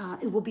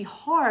it will be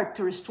hard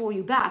to restore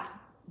you back.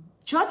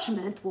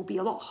 Judgment will be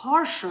a lot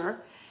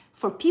harsher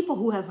for people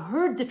who have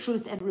heard the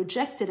truth and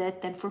rejected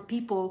it than for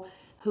people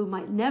who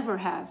might never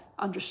have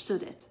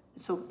understood it.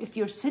 So if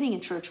you're sitting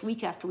in church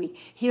week after week,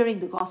 hearing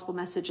the gospel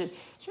message and,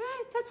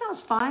 right, that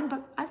sounds fine,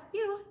 but I'm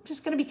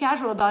just going to be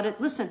casual about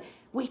it. Listen,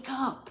 wake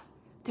up.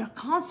 There are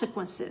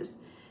consequences.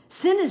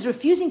 Sin is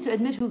refusing to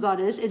admit who God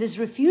is. It is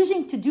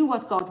refusing to do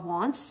what God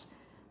wants.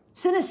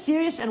 Sin is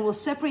serious and will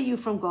separate you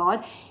from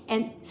God.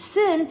 And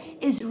sin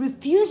is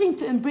refusing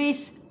to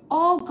embrace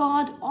all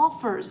God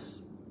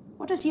offers.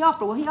 What does he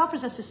offer? Well, he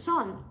offers us his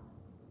son.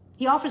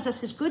 He offers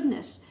us his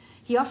goodness.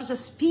 He offers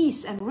us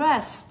peace and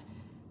rest.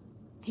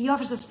 He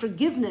offers us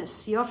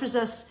forgiveness. He offers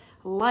us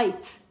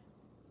light.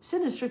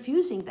 Sin is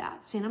refusing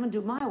that, saying, I'm going to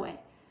do it my way.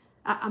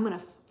 I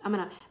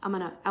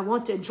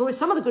want to enjoy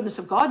some of the goodness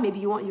of God. Maybe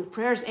you want your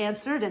prayers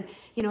answered and,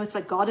 it's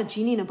like God, a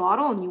genie in a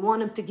bottle, and you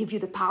want him to give you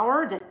the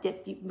power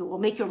that will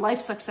make your life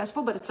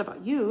successful, but it's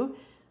about you.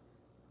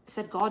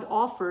 Instead, God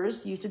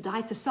offers you to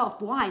die to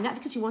self. Why? Not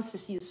because he wants to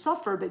see you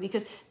suffer, but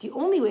because the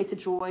only way to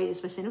joy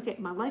is by saying, okay,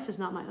 my life is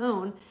not my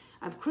own.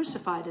 I'm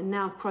crucified and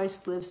now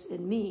Christ lives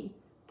in me.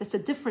 That's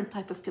a different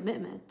type of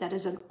commitment. That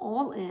is an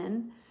all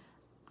in.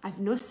 I have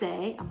no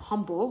say. I'm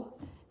humble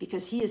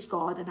because he is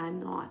God and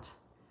I'm not.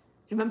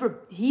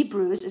 Remember,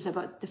 Hebrews is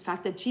about the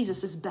fact that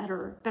Jesus is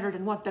better. Better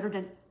than what? Better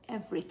than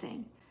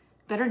everything.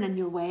 Better than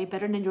your way,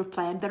 better than your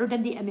plan, better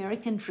than the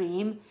American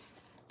dream,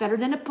 better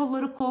than a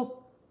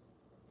political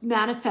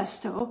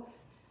manifesto,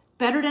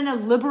 better than a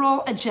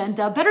liberal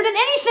agenda, better than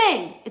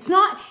anything.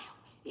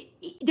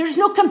 There's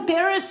no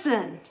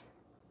comparison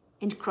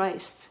in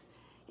Christ.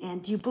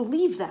 And do you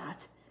believe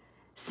that?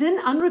 Sin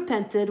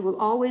unrepented will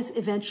always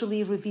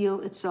eventually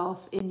reveal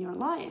itself in your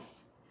life.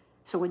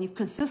 So when you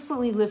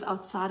consistently live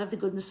outside of the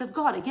goodness of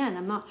God, again,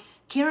 I'm not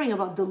caring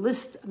about the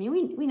list. I mean,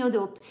 we know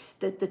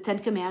the 10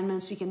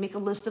 Commandments. We can make a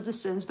list of the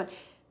sins, but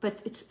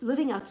it's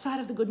living outside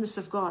of the goodness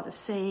of God, of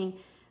saying,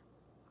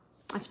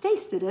 I've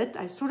tasted it.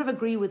 I sort of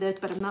agree with it,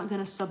 but I'm not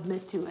going to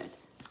submit to it.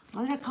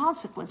 Well, there are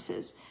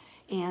consequences.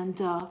 And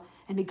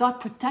may God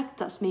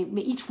protect us.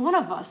 May each one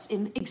of us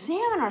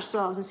examine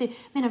ourselves and say,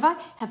 man,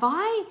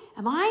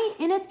 am I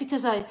in it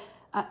because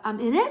I'm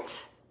in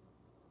it?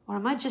 Or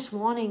am I just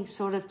wanting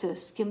sort of to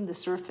skim the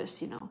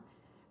surface,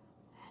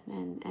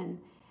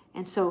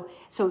 And so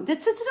it's a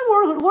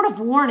word of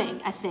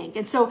warning, I think.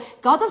 And so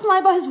God doesn't lie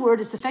about his word.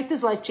 Its effect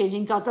is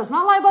life-changing. God does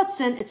not lie about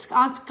sin. Its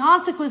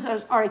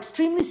consequences are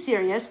extremely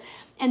serious.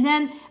 And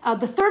then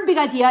the third big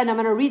idea, and I'm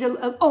going to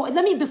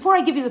read before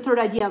I give you the third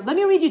idea, let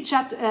me read you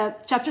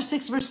chapter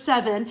 6, verse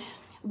 7.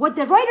 What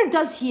the writer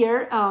does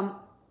here,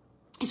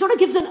 he sort of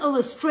gives an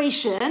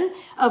illustration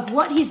of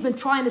what he's been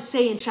trying to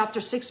say in chapter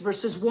 6,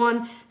 verses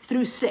 1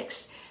 through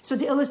 6. So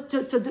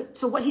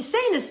what he's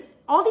saying is,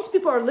 all these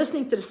people are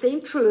listening to the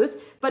same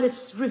truth, but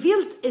it's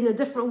revealed in a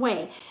different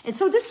way. And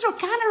so this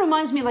kind of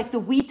reminds me like the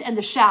wheat and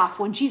the chaff,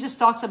 when Jesus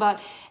talks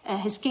about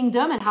his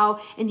kingdom and how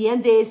in the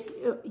end days,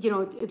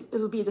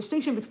 it'll be a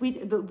distinction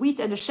between the wheat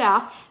and the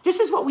chaff.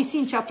 This is what we see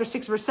in chapter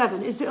 6, verse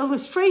 7, is the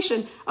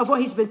illustration of what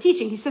he's been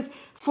teaching. He says,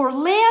 for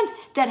land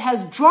that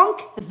has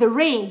drunk the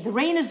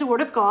rain is the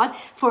word of God.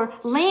 For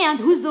land,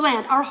 who's the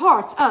land? Our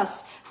hearts,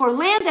 us. For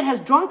land that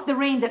has drunk the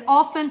rain that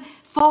often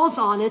falls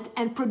on it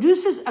and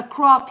produces a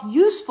crop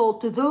useful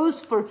to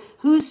those for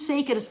whose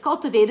sake it is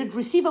cultivated,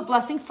 receive a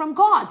blessing from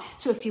God.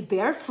 So if you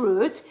bear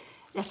fruit,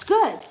 that's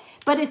good.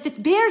 But if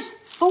it bears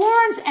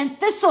thorns and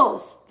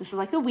thistles, this is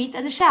like a wheat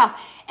and a chaff,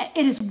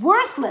 it is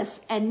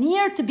worthless and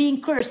near to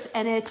being cursed,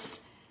 and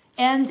its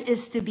end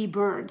is to be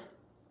burned.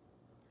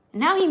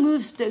 Now he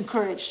moves to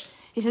encourage.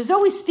 He says,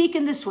 though we speak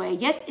in this way,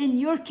 yet in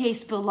your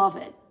case,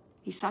 beloved,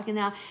 he's talking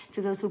now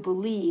to those who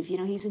believe,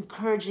 he's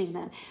encouraging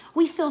them.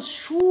 We feel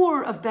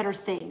sure of better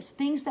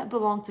things that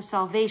belong to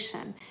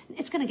salvation.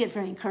 It's going to get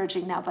very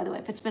encouraging now, by the way.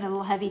 If it's been a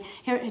little heavy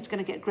here, it's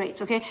going to get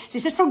great, okay? So he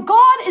says, for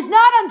God is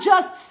not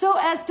unjust so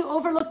as to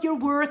overlook your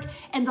work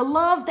and the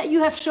love that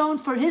you have shown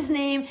for his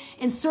name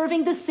in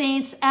serving the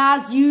saints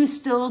as you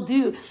still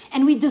do.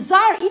 And we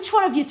desire each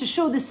one of you to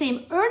show the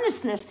same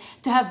earnestness,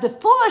 to have the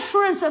full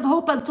assurance of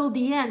hope until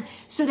the end,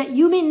 so that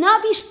you may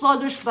not be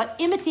sluggish, but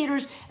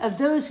imitators of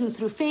those who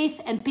through faith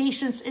and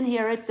patience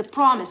inherit the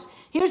promise.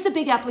 Here's the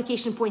big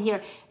application point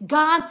here.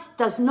 God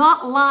does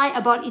not lie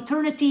about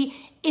eternity.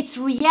 Its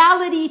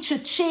reality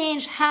should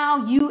change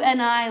how you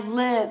and I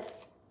live.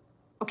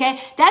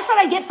 Okay? That's what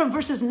I get from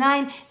verses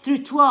 9 through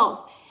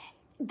 12.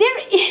 There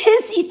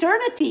is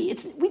eternity.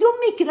 We don't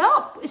make it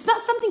up. It's not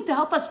something to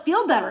help us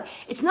feel better.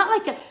 It's not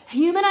like a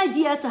human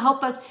idea to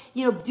help us,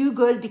 do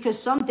good because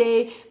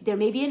someday there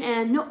may be an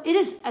end. No, it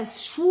is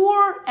as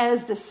sure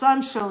as the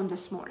sun shone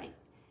this morning.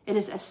 It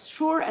is as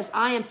sure as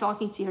I am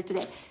talking to you here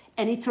today.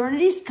 And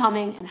eternity is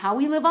coming, and how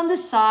we live on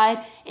this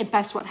side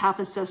impacts what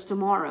happens to us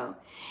tomorrow.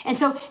 And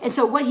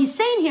so what he's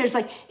saying here is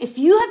like, if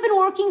you have been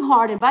working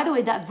hard, and by the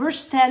way, that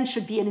verse 10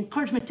 should be an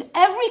encouragement to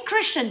every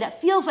Christian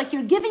that feels like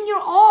you're giving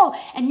your all,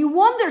 and you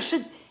wonder,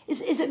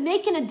 is it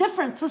making a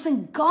difference?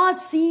 Listen, God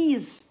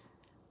sees.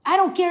 I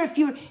don't care if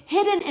you're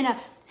hidden in a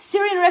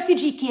Syrian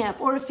refugee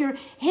camp, or if you're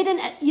hidden,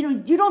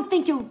 you don't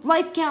think your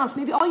life counts.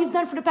 Maybe all you've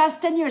done for the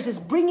past 10 years is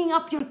bringing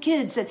up your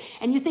kids,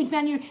 and you think,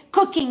 man, you're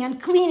cooking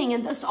and cleaning,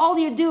 and that's all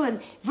you're doing,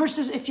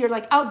 versus if you're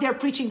like out there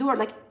preaching the word.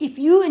 Like if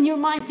you in your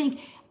mind think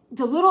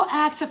the little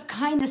acts of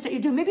kindness that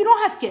you're doing, maybe you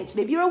don't have kids,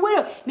 maybe you're a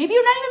widow, maybe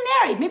you're not even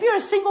married, maybe you're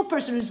a single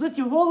person who's lived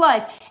your whole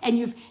life, and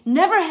you've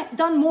never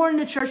done more in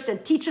the church than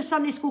teach a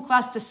Sunday school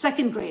class to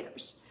second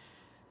graders.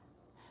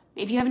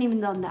 Maybe you haven't even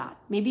done that.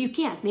 Maybe you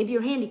can't. Maybe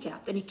you're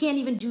handicapped and you can't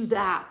even do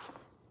that.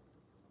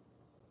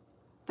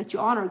 But you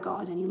honor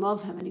God and you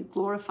love him and you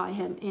glorify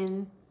him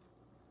in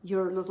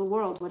your little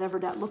world, whatever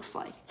that looks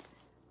like.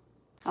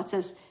 God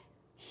says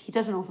he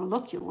doesn't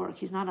overlook your work.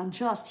 He's not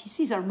unjust. He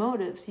sees our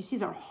motives. He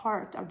sees our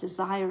heart, our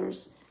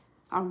desires,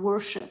 our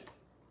worship.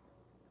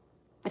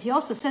 But he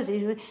also says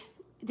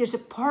there's a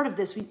part of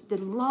this, the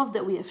love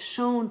that we have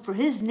shown for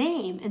his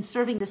name in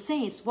serving the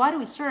saints. Why do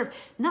we serve?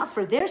 Not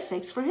for their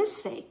sakes, for his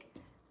sake.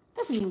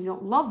 Doesn't mean we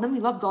don't love them.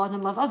 We love God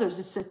and love others.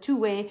 It's a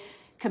two-way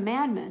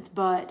commandment,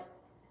 but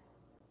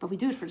we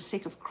do it for the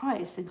sake of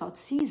Christ, and God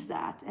sees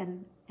that,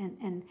 and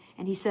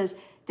he says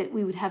that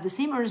we would have the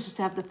same earnestness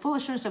to have the full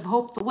assurance of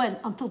hope to when?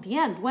 Until the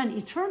end, when?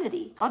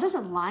 Eternity. God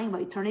isn't lying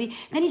about eternity.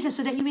 Then he says,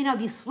 so that you may not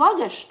be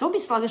sluggish. Don't be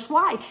sluggish.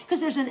 Why? Because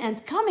there's an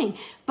end coming.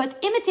 But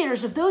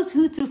imitators of those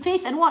who through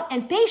faith and what?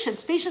 And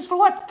patience. Patience for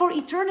what? For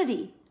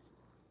eternity.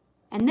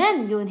 And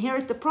then you'll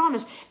inherit the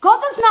promise.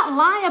 God does not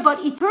lie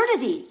about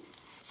eternity.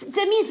 So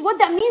what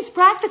that means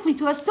practically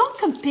to us, don't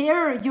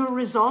compare your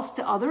results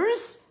to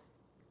others.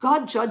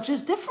 God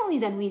judges differently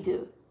than we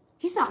do.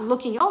 He's not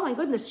looking, oh my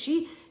goodness,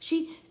 she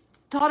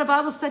taught a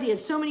Bible study and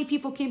so many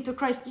people came to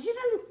Christ.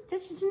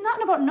 It's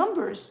not about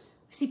numbers.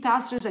 We see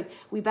pastors like,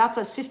 we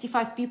baptized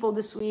 55 people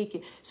this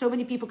week. So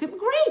many people came.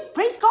 Great,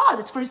 praise God,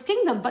 it's for his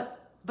kingdom.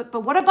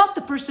 But what about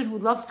the person who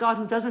loves God,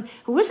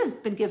 who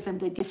hasn't been given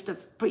the gift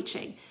of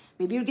preaching?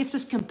 Maybe your gift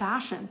is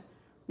compassion.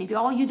 Maybe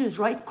all you do is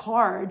write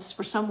cards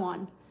for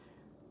someone.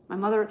 My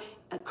mother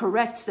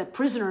corrects the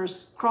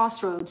prisoners'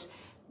 crossroads,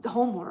 the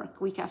homework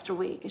week after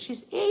week. And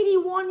she's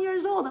 81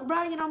 years old. I'm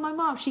bragging on my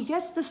mom. She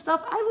gets the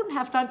stuff. I wouldn't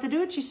have time to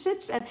do it. She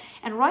sits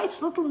and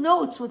writes little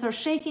notes with her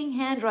shaking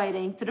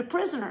handwriting to the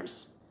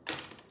prisoners.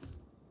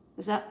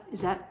 Is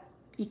that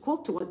equal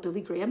to what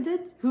Billy Graham did?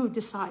 Who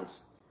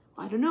decides?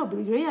 I don't know.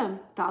 Billy Graham,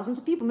 thousands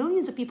of people,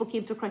 millions of people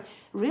came to Christ.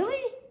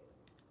 Really?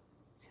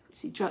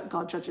 See,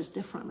 God judges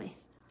differently.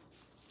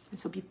 And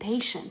so be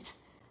patient.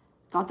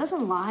 God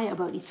doesn't lie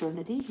about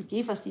eternity. He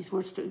gave us these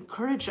words to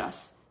encourage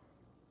us.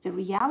 The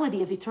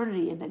reality of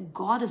eternity, and that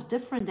God is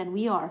different than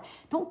we are.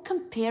 Don't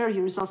compare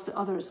your results to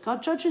others.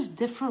 God judges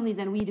differently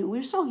than we do.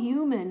 We're so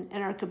human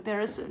in our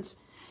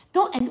comparisons.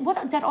 And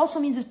what that also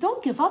means is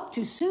don't give up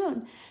too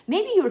soon.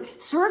 Maybe you're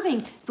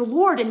serving the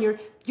Lord and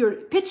you're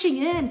pitching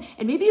in,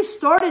 and maybe you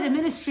started a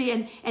ministry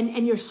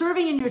and you're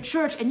serving in your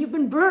church and you've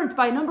been burnt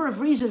by a number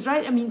of reasons,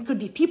 right? I mean, it could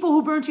be people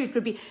who burnt you. It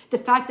could be the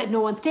fact that no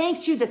one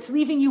thanks you, that's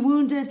leaving you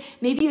wounded.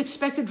 Maybe you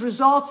expected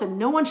results and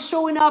no one's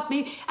showing up.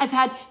 Maybe I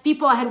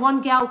had one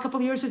gal a couple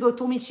of years ago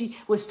told me she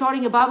was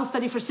starting a Bible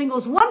study for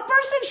singles. One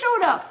person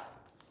showed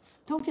up.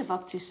 Don't give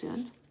up too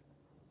soon.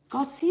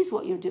 God sees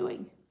what you're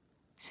doing.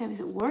 So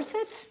is it worth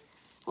it?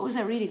 What was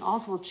I reading?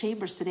 Oswald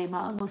Chambers today,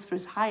 my Almost for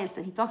His Highest,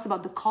 and he talks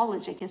about the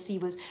college. I guess he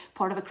was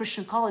part of a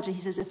Christian college, and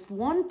he says if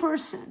one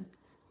person,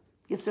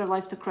 gives their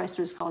life to Christ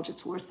through his college,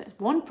 it's worth it.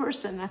 One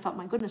person, and I thought,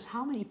 my goodness,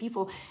 how many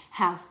people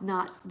have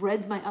not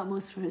read My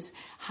Utmost for His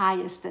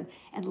Highest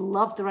and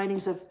loved the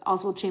writings of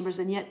Oswald Chambers,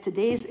 and yet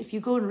if you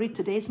go and read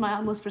today's My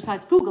Utmost for His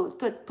Highest, Google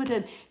it, put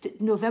in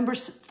November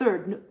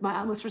 3rd, My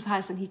Utmost for His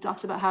Highest, and he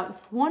talks about how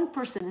if one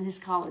person in his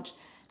college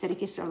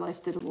dedicates their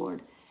life to the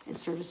Lord in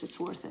service, it's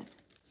worth it.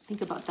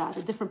 Think about that,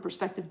 a different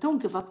perspective.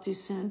 Don't give up too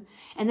soon.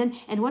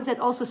 And what that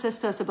also says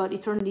to us about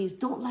eternity is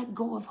don't let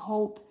go of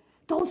hope.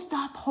 Don't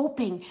stop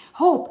hoping.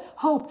 Hope,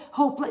 hope,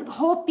 hope. Let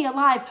hope be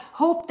alive.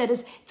 Hope that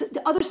is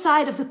the other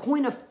side of the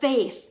coin of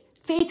faith.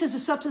 Faith is the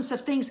substance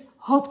of things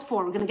hoped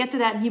for. We're going to get to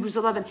that in Hebrews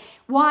 11.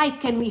 Why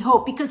can we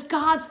hope? Because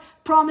God's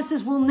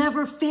promises will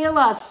never fail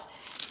us.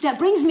 That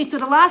brings me to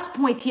the last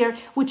point here,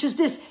 which is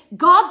this.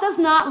 God does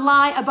not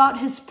lie about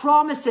his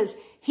promises.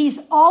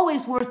 He's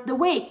always worth the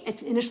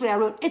wait. Initially I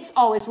wrote, it's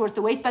always worth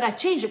the wait, but I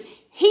changed it.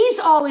 He's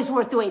always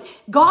worth the wait.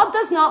 God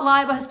does not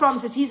lie about his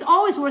promises. He's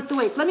always worth the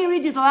wait. Let me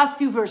read you the last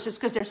few verses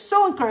because they're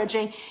so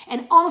encouraging.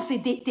 And honestly,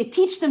 they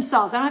teach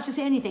themselves. I don't have to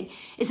say anything.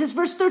 It says,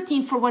 verse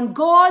 13, for when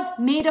God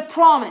made a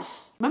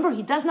promise, remember,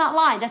 he does not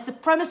lie. That's the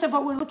premise of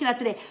what we're looking at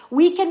today.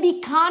 We can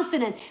be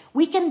confident.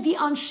 We can be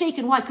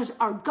unshaken. Why? Because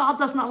our God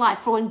does not lie.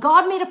 For when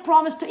God made a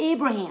promise to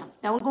Abraham,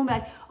 now we're going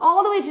back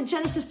all the way to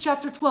Genesis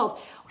chapter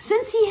 12,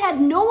 since he had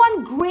no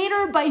one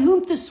greater by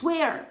whom to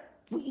swear.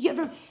 You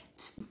ever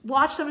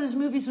watch some of these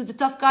movies with the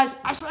tough guys?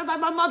 I swear by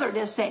my mother,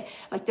 they say.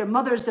 Like their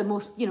mother's the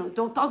most,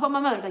 don't talk about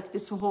my mother. Like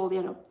this whole,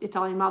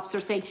 Italian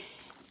mobster thing.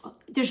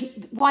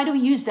 Why do we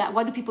use that?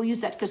 Why do people use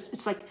that? Because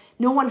it's like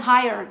no one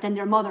higher than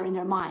their mother in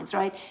their minds,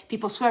 right?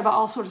 People swear by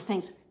all sorts of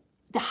things.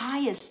 The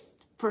highest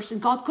person,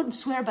 God couldn't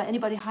swear by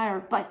anybody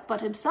higher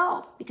but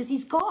himself because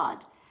he's God.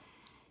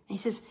 And he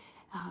says,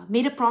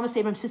 made a promise to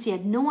Abraham, since he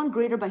had no one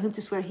greater by whom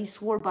to swear, he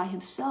swore by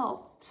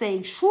himself,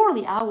 saying,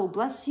 surely I will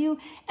bless you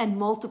and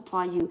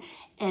multiply you.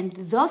 And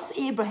thus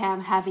Abraham,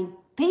 having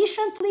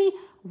patiently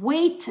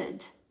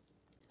waited,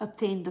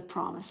 obtained the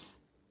promise.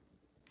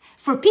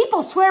 For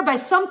people swear by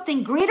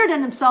something greater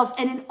than themselves,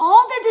 and in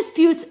all their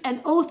disputes,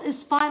 an oath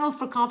is final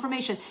for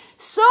confirmation.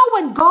 So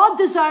when God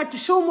desired to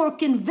show more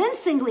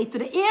convincingly to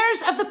the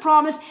heirs of the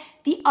promise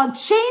the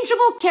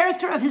unchangeable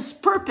character of his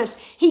purpose,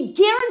 he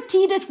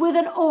guaranteed it with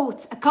an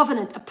oath, a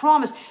covenant, a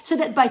promise, so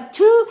that by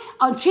two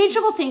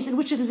unchangeable things in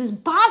which it is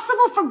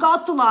impossible for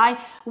God to lie,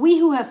 we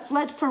who have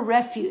fled for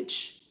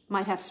refuge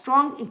might have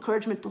strong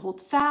encouragement to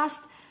hold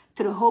fast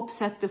to the hope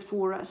set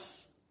before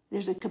us.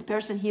 There's a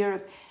comparison here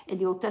of, in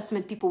the Old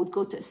Testament, people would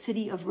go to a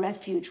city of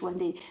refuge when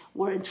they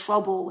were in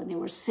trouble, when they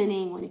were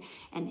sinning.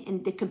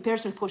 And the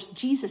comparison, of course,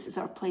 Jesus is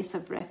our place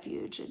of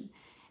refuge. And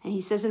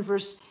he says in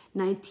verse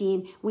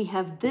 19, we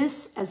have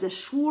this as a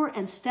sure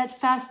and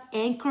steadfast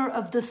anchor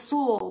of the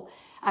soul.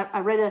 I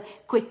read a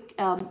quick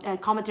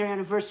commentary on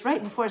a verse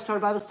right before I started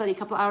Bible study a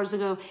couple of hours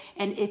ago,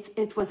 and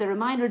it was a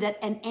reminder that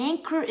an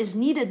anchor is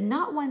needed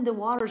not when the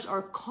waters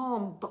are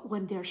calm, but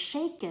when they're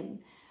shaken.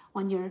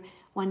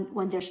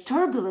 When there's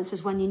turbulence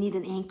is when you need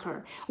an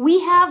anchor. We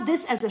have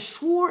this as a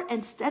sure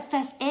and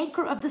steadfast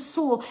anchor of the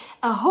soul,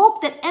 a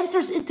hope that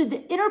enters into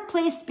the inner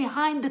place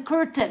behind the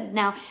curtain.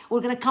 Now,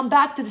 we're going to come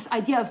back to this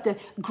idea of the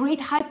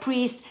great high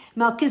priest,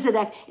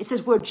 Melchizedek. It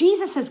says where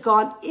Jesus has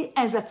gone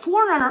as a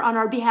forerunner on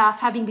our behalf,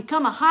 having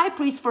become a high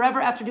priest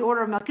forever after the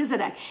order of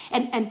Melchizedek.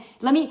 And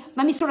let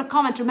me sort of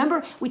comment.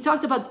 Remember, we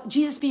talked about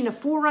Jesus being a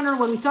forerunner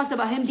when we talked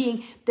about him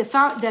being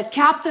the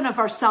captain of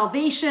our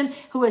salvation,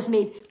 who has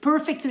made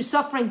perfect through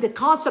suffering.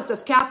 The concept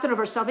of captain of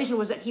our salvation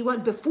was that he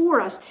went before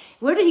us.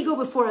 Where did he go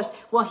before us?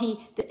 Well,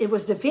 it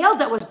was the veil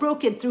that was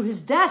broken through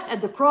his death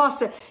at the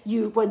cross.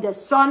 When the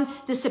sun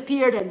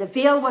disappeared and the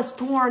veil was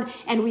torn,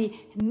 and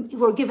we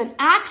were given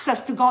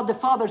access to God the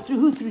Father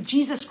through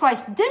Jesus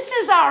Christ. This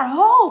is our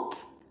hope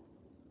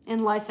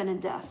in life and in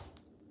death.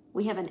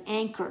 We have an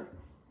anchor,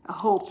 a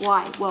hope.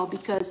 Why? Well,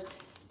 because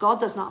God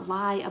does not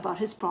lie about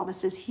his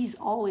promises. He's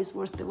always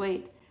worth the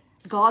wait.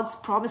 God's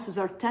promises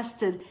are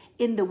tested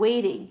in the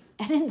waiting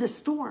and in the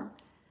storm.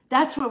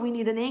 That's where we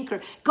need an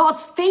anchor.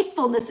 God's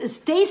faithfulness is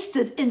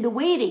tasted in the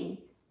waiting.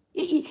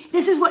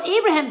 This is what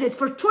Abraham did.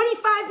 For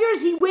 25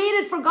 years, he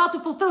waited for God to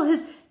fulfill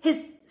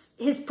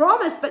his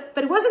promise, but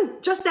it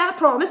wasn't just that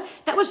promise.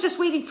 That was just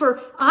waiting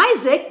for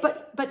Isaac,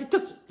 but it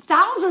took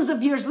thousands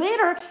of years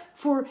later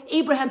for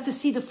Abraham to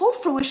see the full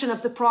fruition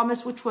of the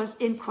promise, which was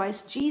in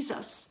Christ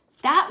Jesus.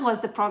 That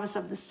was the promise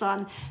of the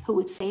Son who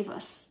would save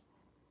us.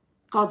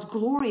 God's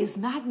glory is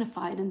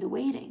magnified in the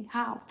waiting.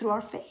 How? Through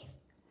our faith.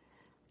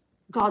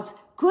 God's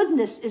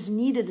goodness is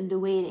needed in the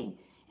waiting,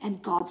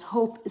 and God's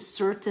hope is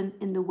certain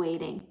in the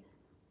waiting.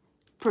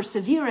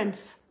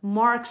 Perseverance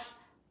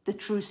marks the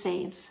true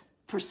saints.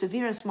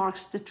 Perseverance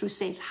marks the true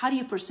saints. How do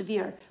you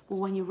persevere? Well,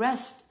 when you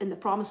rest in the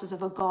promises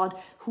of a God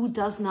who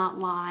does not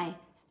lie.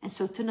 And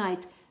so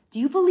tonight, do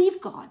you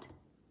believe God?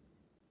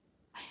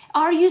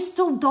 Are you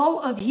still dull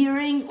of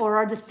hearing, or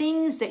are the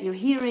things that you're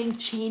hearing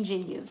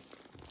changing you?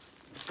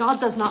 God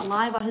does not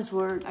lie about his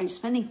word. Are you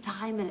spending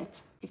time in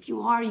it? If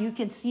you are, you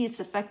can see its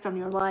effect on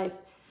your life.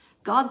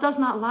 God does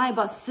not lie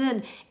about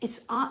sin.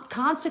 Its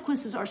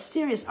consequences are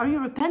serious. Are you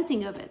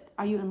repenting of it?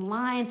 Are you in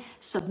line,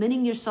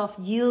 submitting yourself,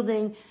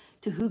 yielding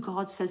to who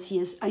God says he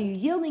is? Are you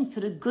yielding to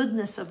the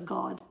goodness of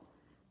God?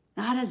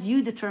 Not as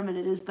you determine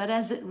it is, but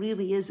as it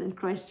really is in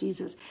Christ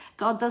Jesus.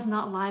 God does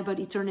not lie about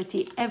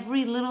eternity.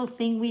 Every little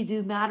thing we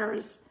do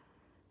matters.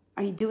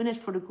 Are you doing it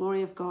for the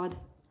glory of God?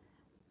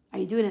 Are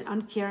you doing it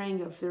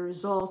uncaring of the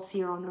results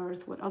here on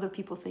earth, what other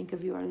people think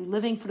of you? Are you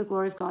living for the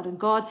glory of God? And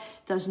God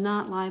does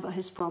not lie about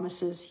his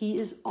promises. He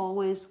is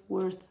always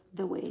worth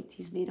the wait.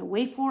 He's made a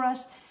way for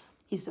us.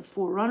 He's the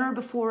forerunner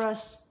before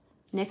us.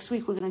 Next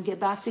week, we're going to get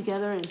back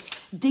together and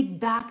dig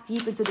back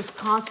deep into this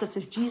concept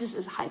of Jesus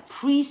as high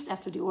priest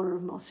after the order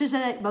of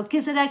Melchizedek.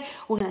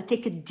 We're going to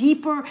take it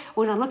deeper.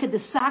 We're going to look at the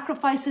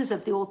sacrifices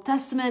of the Old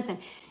Testament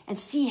and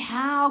see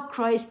how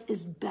Christ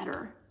is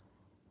better.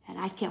 And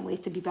I can't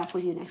wait to be back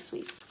with you next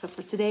week. So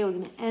for today, we're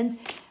going to end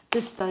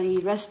this study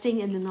resting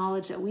in the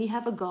knowledge that we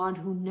have a God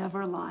who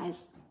never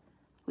lies.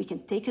 We can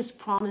take his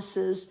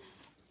promises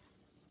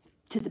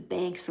to the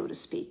bank, so to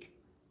speak.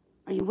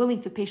 Are you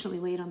willing to patiently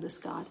wait on this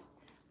God?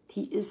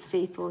 He is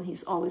faithful.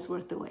 He's always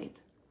worth the wait.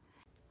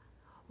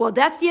 Well,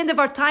 that's the end of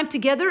our time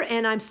together,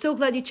 and I'm so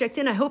glad you checked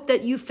in. I hope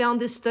that you found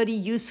this study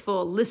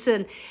useful.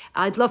 Listen,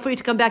 I'd love for you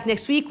to come back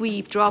next week.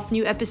 We drop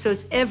new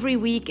episodes every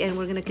week, and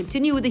we're going to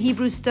continue with the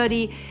Hebrew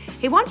study.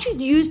 Hey, why don't you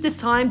use the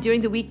time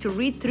during the week to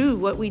read through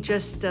what we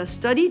just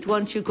studied? Why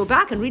don't you go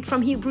back and read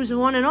from Hebrews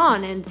 1 and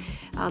on, and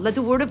let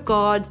the Word of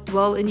God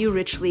dwell in you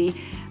richly.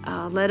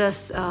 Let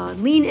us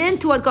lean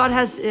into what God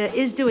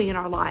is doing in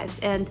our lives.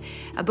 And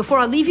before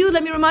I leave you,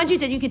 let me remind you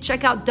that you can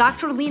check out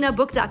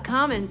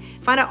drlenabook.com and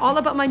find out all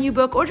about my new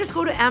book, or just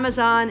go to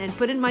Amazon and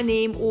put in my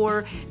name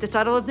or the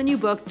title of the new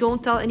book.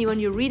 Don't tell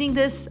anyone you're reading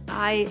this.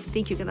 I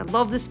think you're going to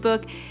love this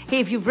book. Hey,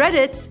 if you've read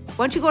it,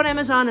 why don't you go to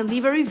Amazon and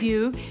leave a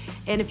review?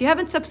 And if you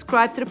haven't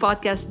subscribed to the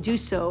podcast, do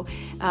so.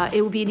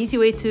 It will be an easy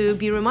way to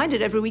be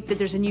reminded every week that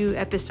there's a new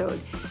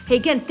episode. Hey,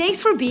 again,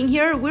 thanks for being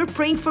here. We're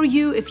praying for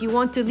you. If you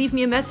want to leave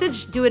me a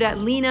message, do it at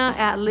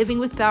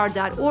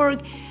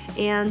lena@livingwithpower.org.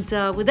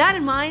 And with that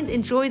in mind,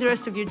 enjoy the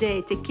rest of your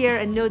day. Take care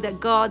and know that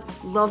God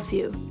loves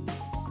you.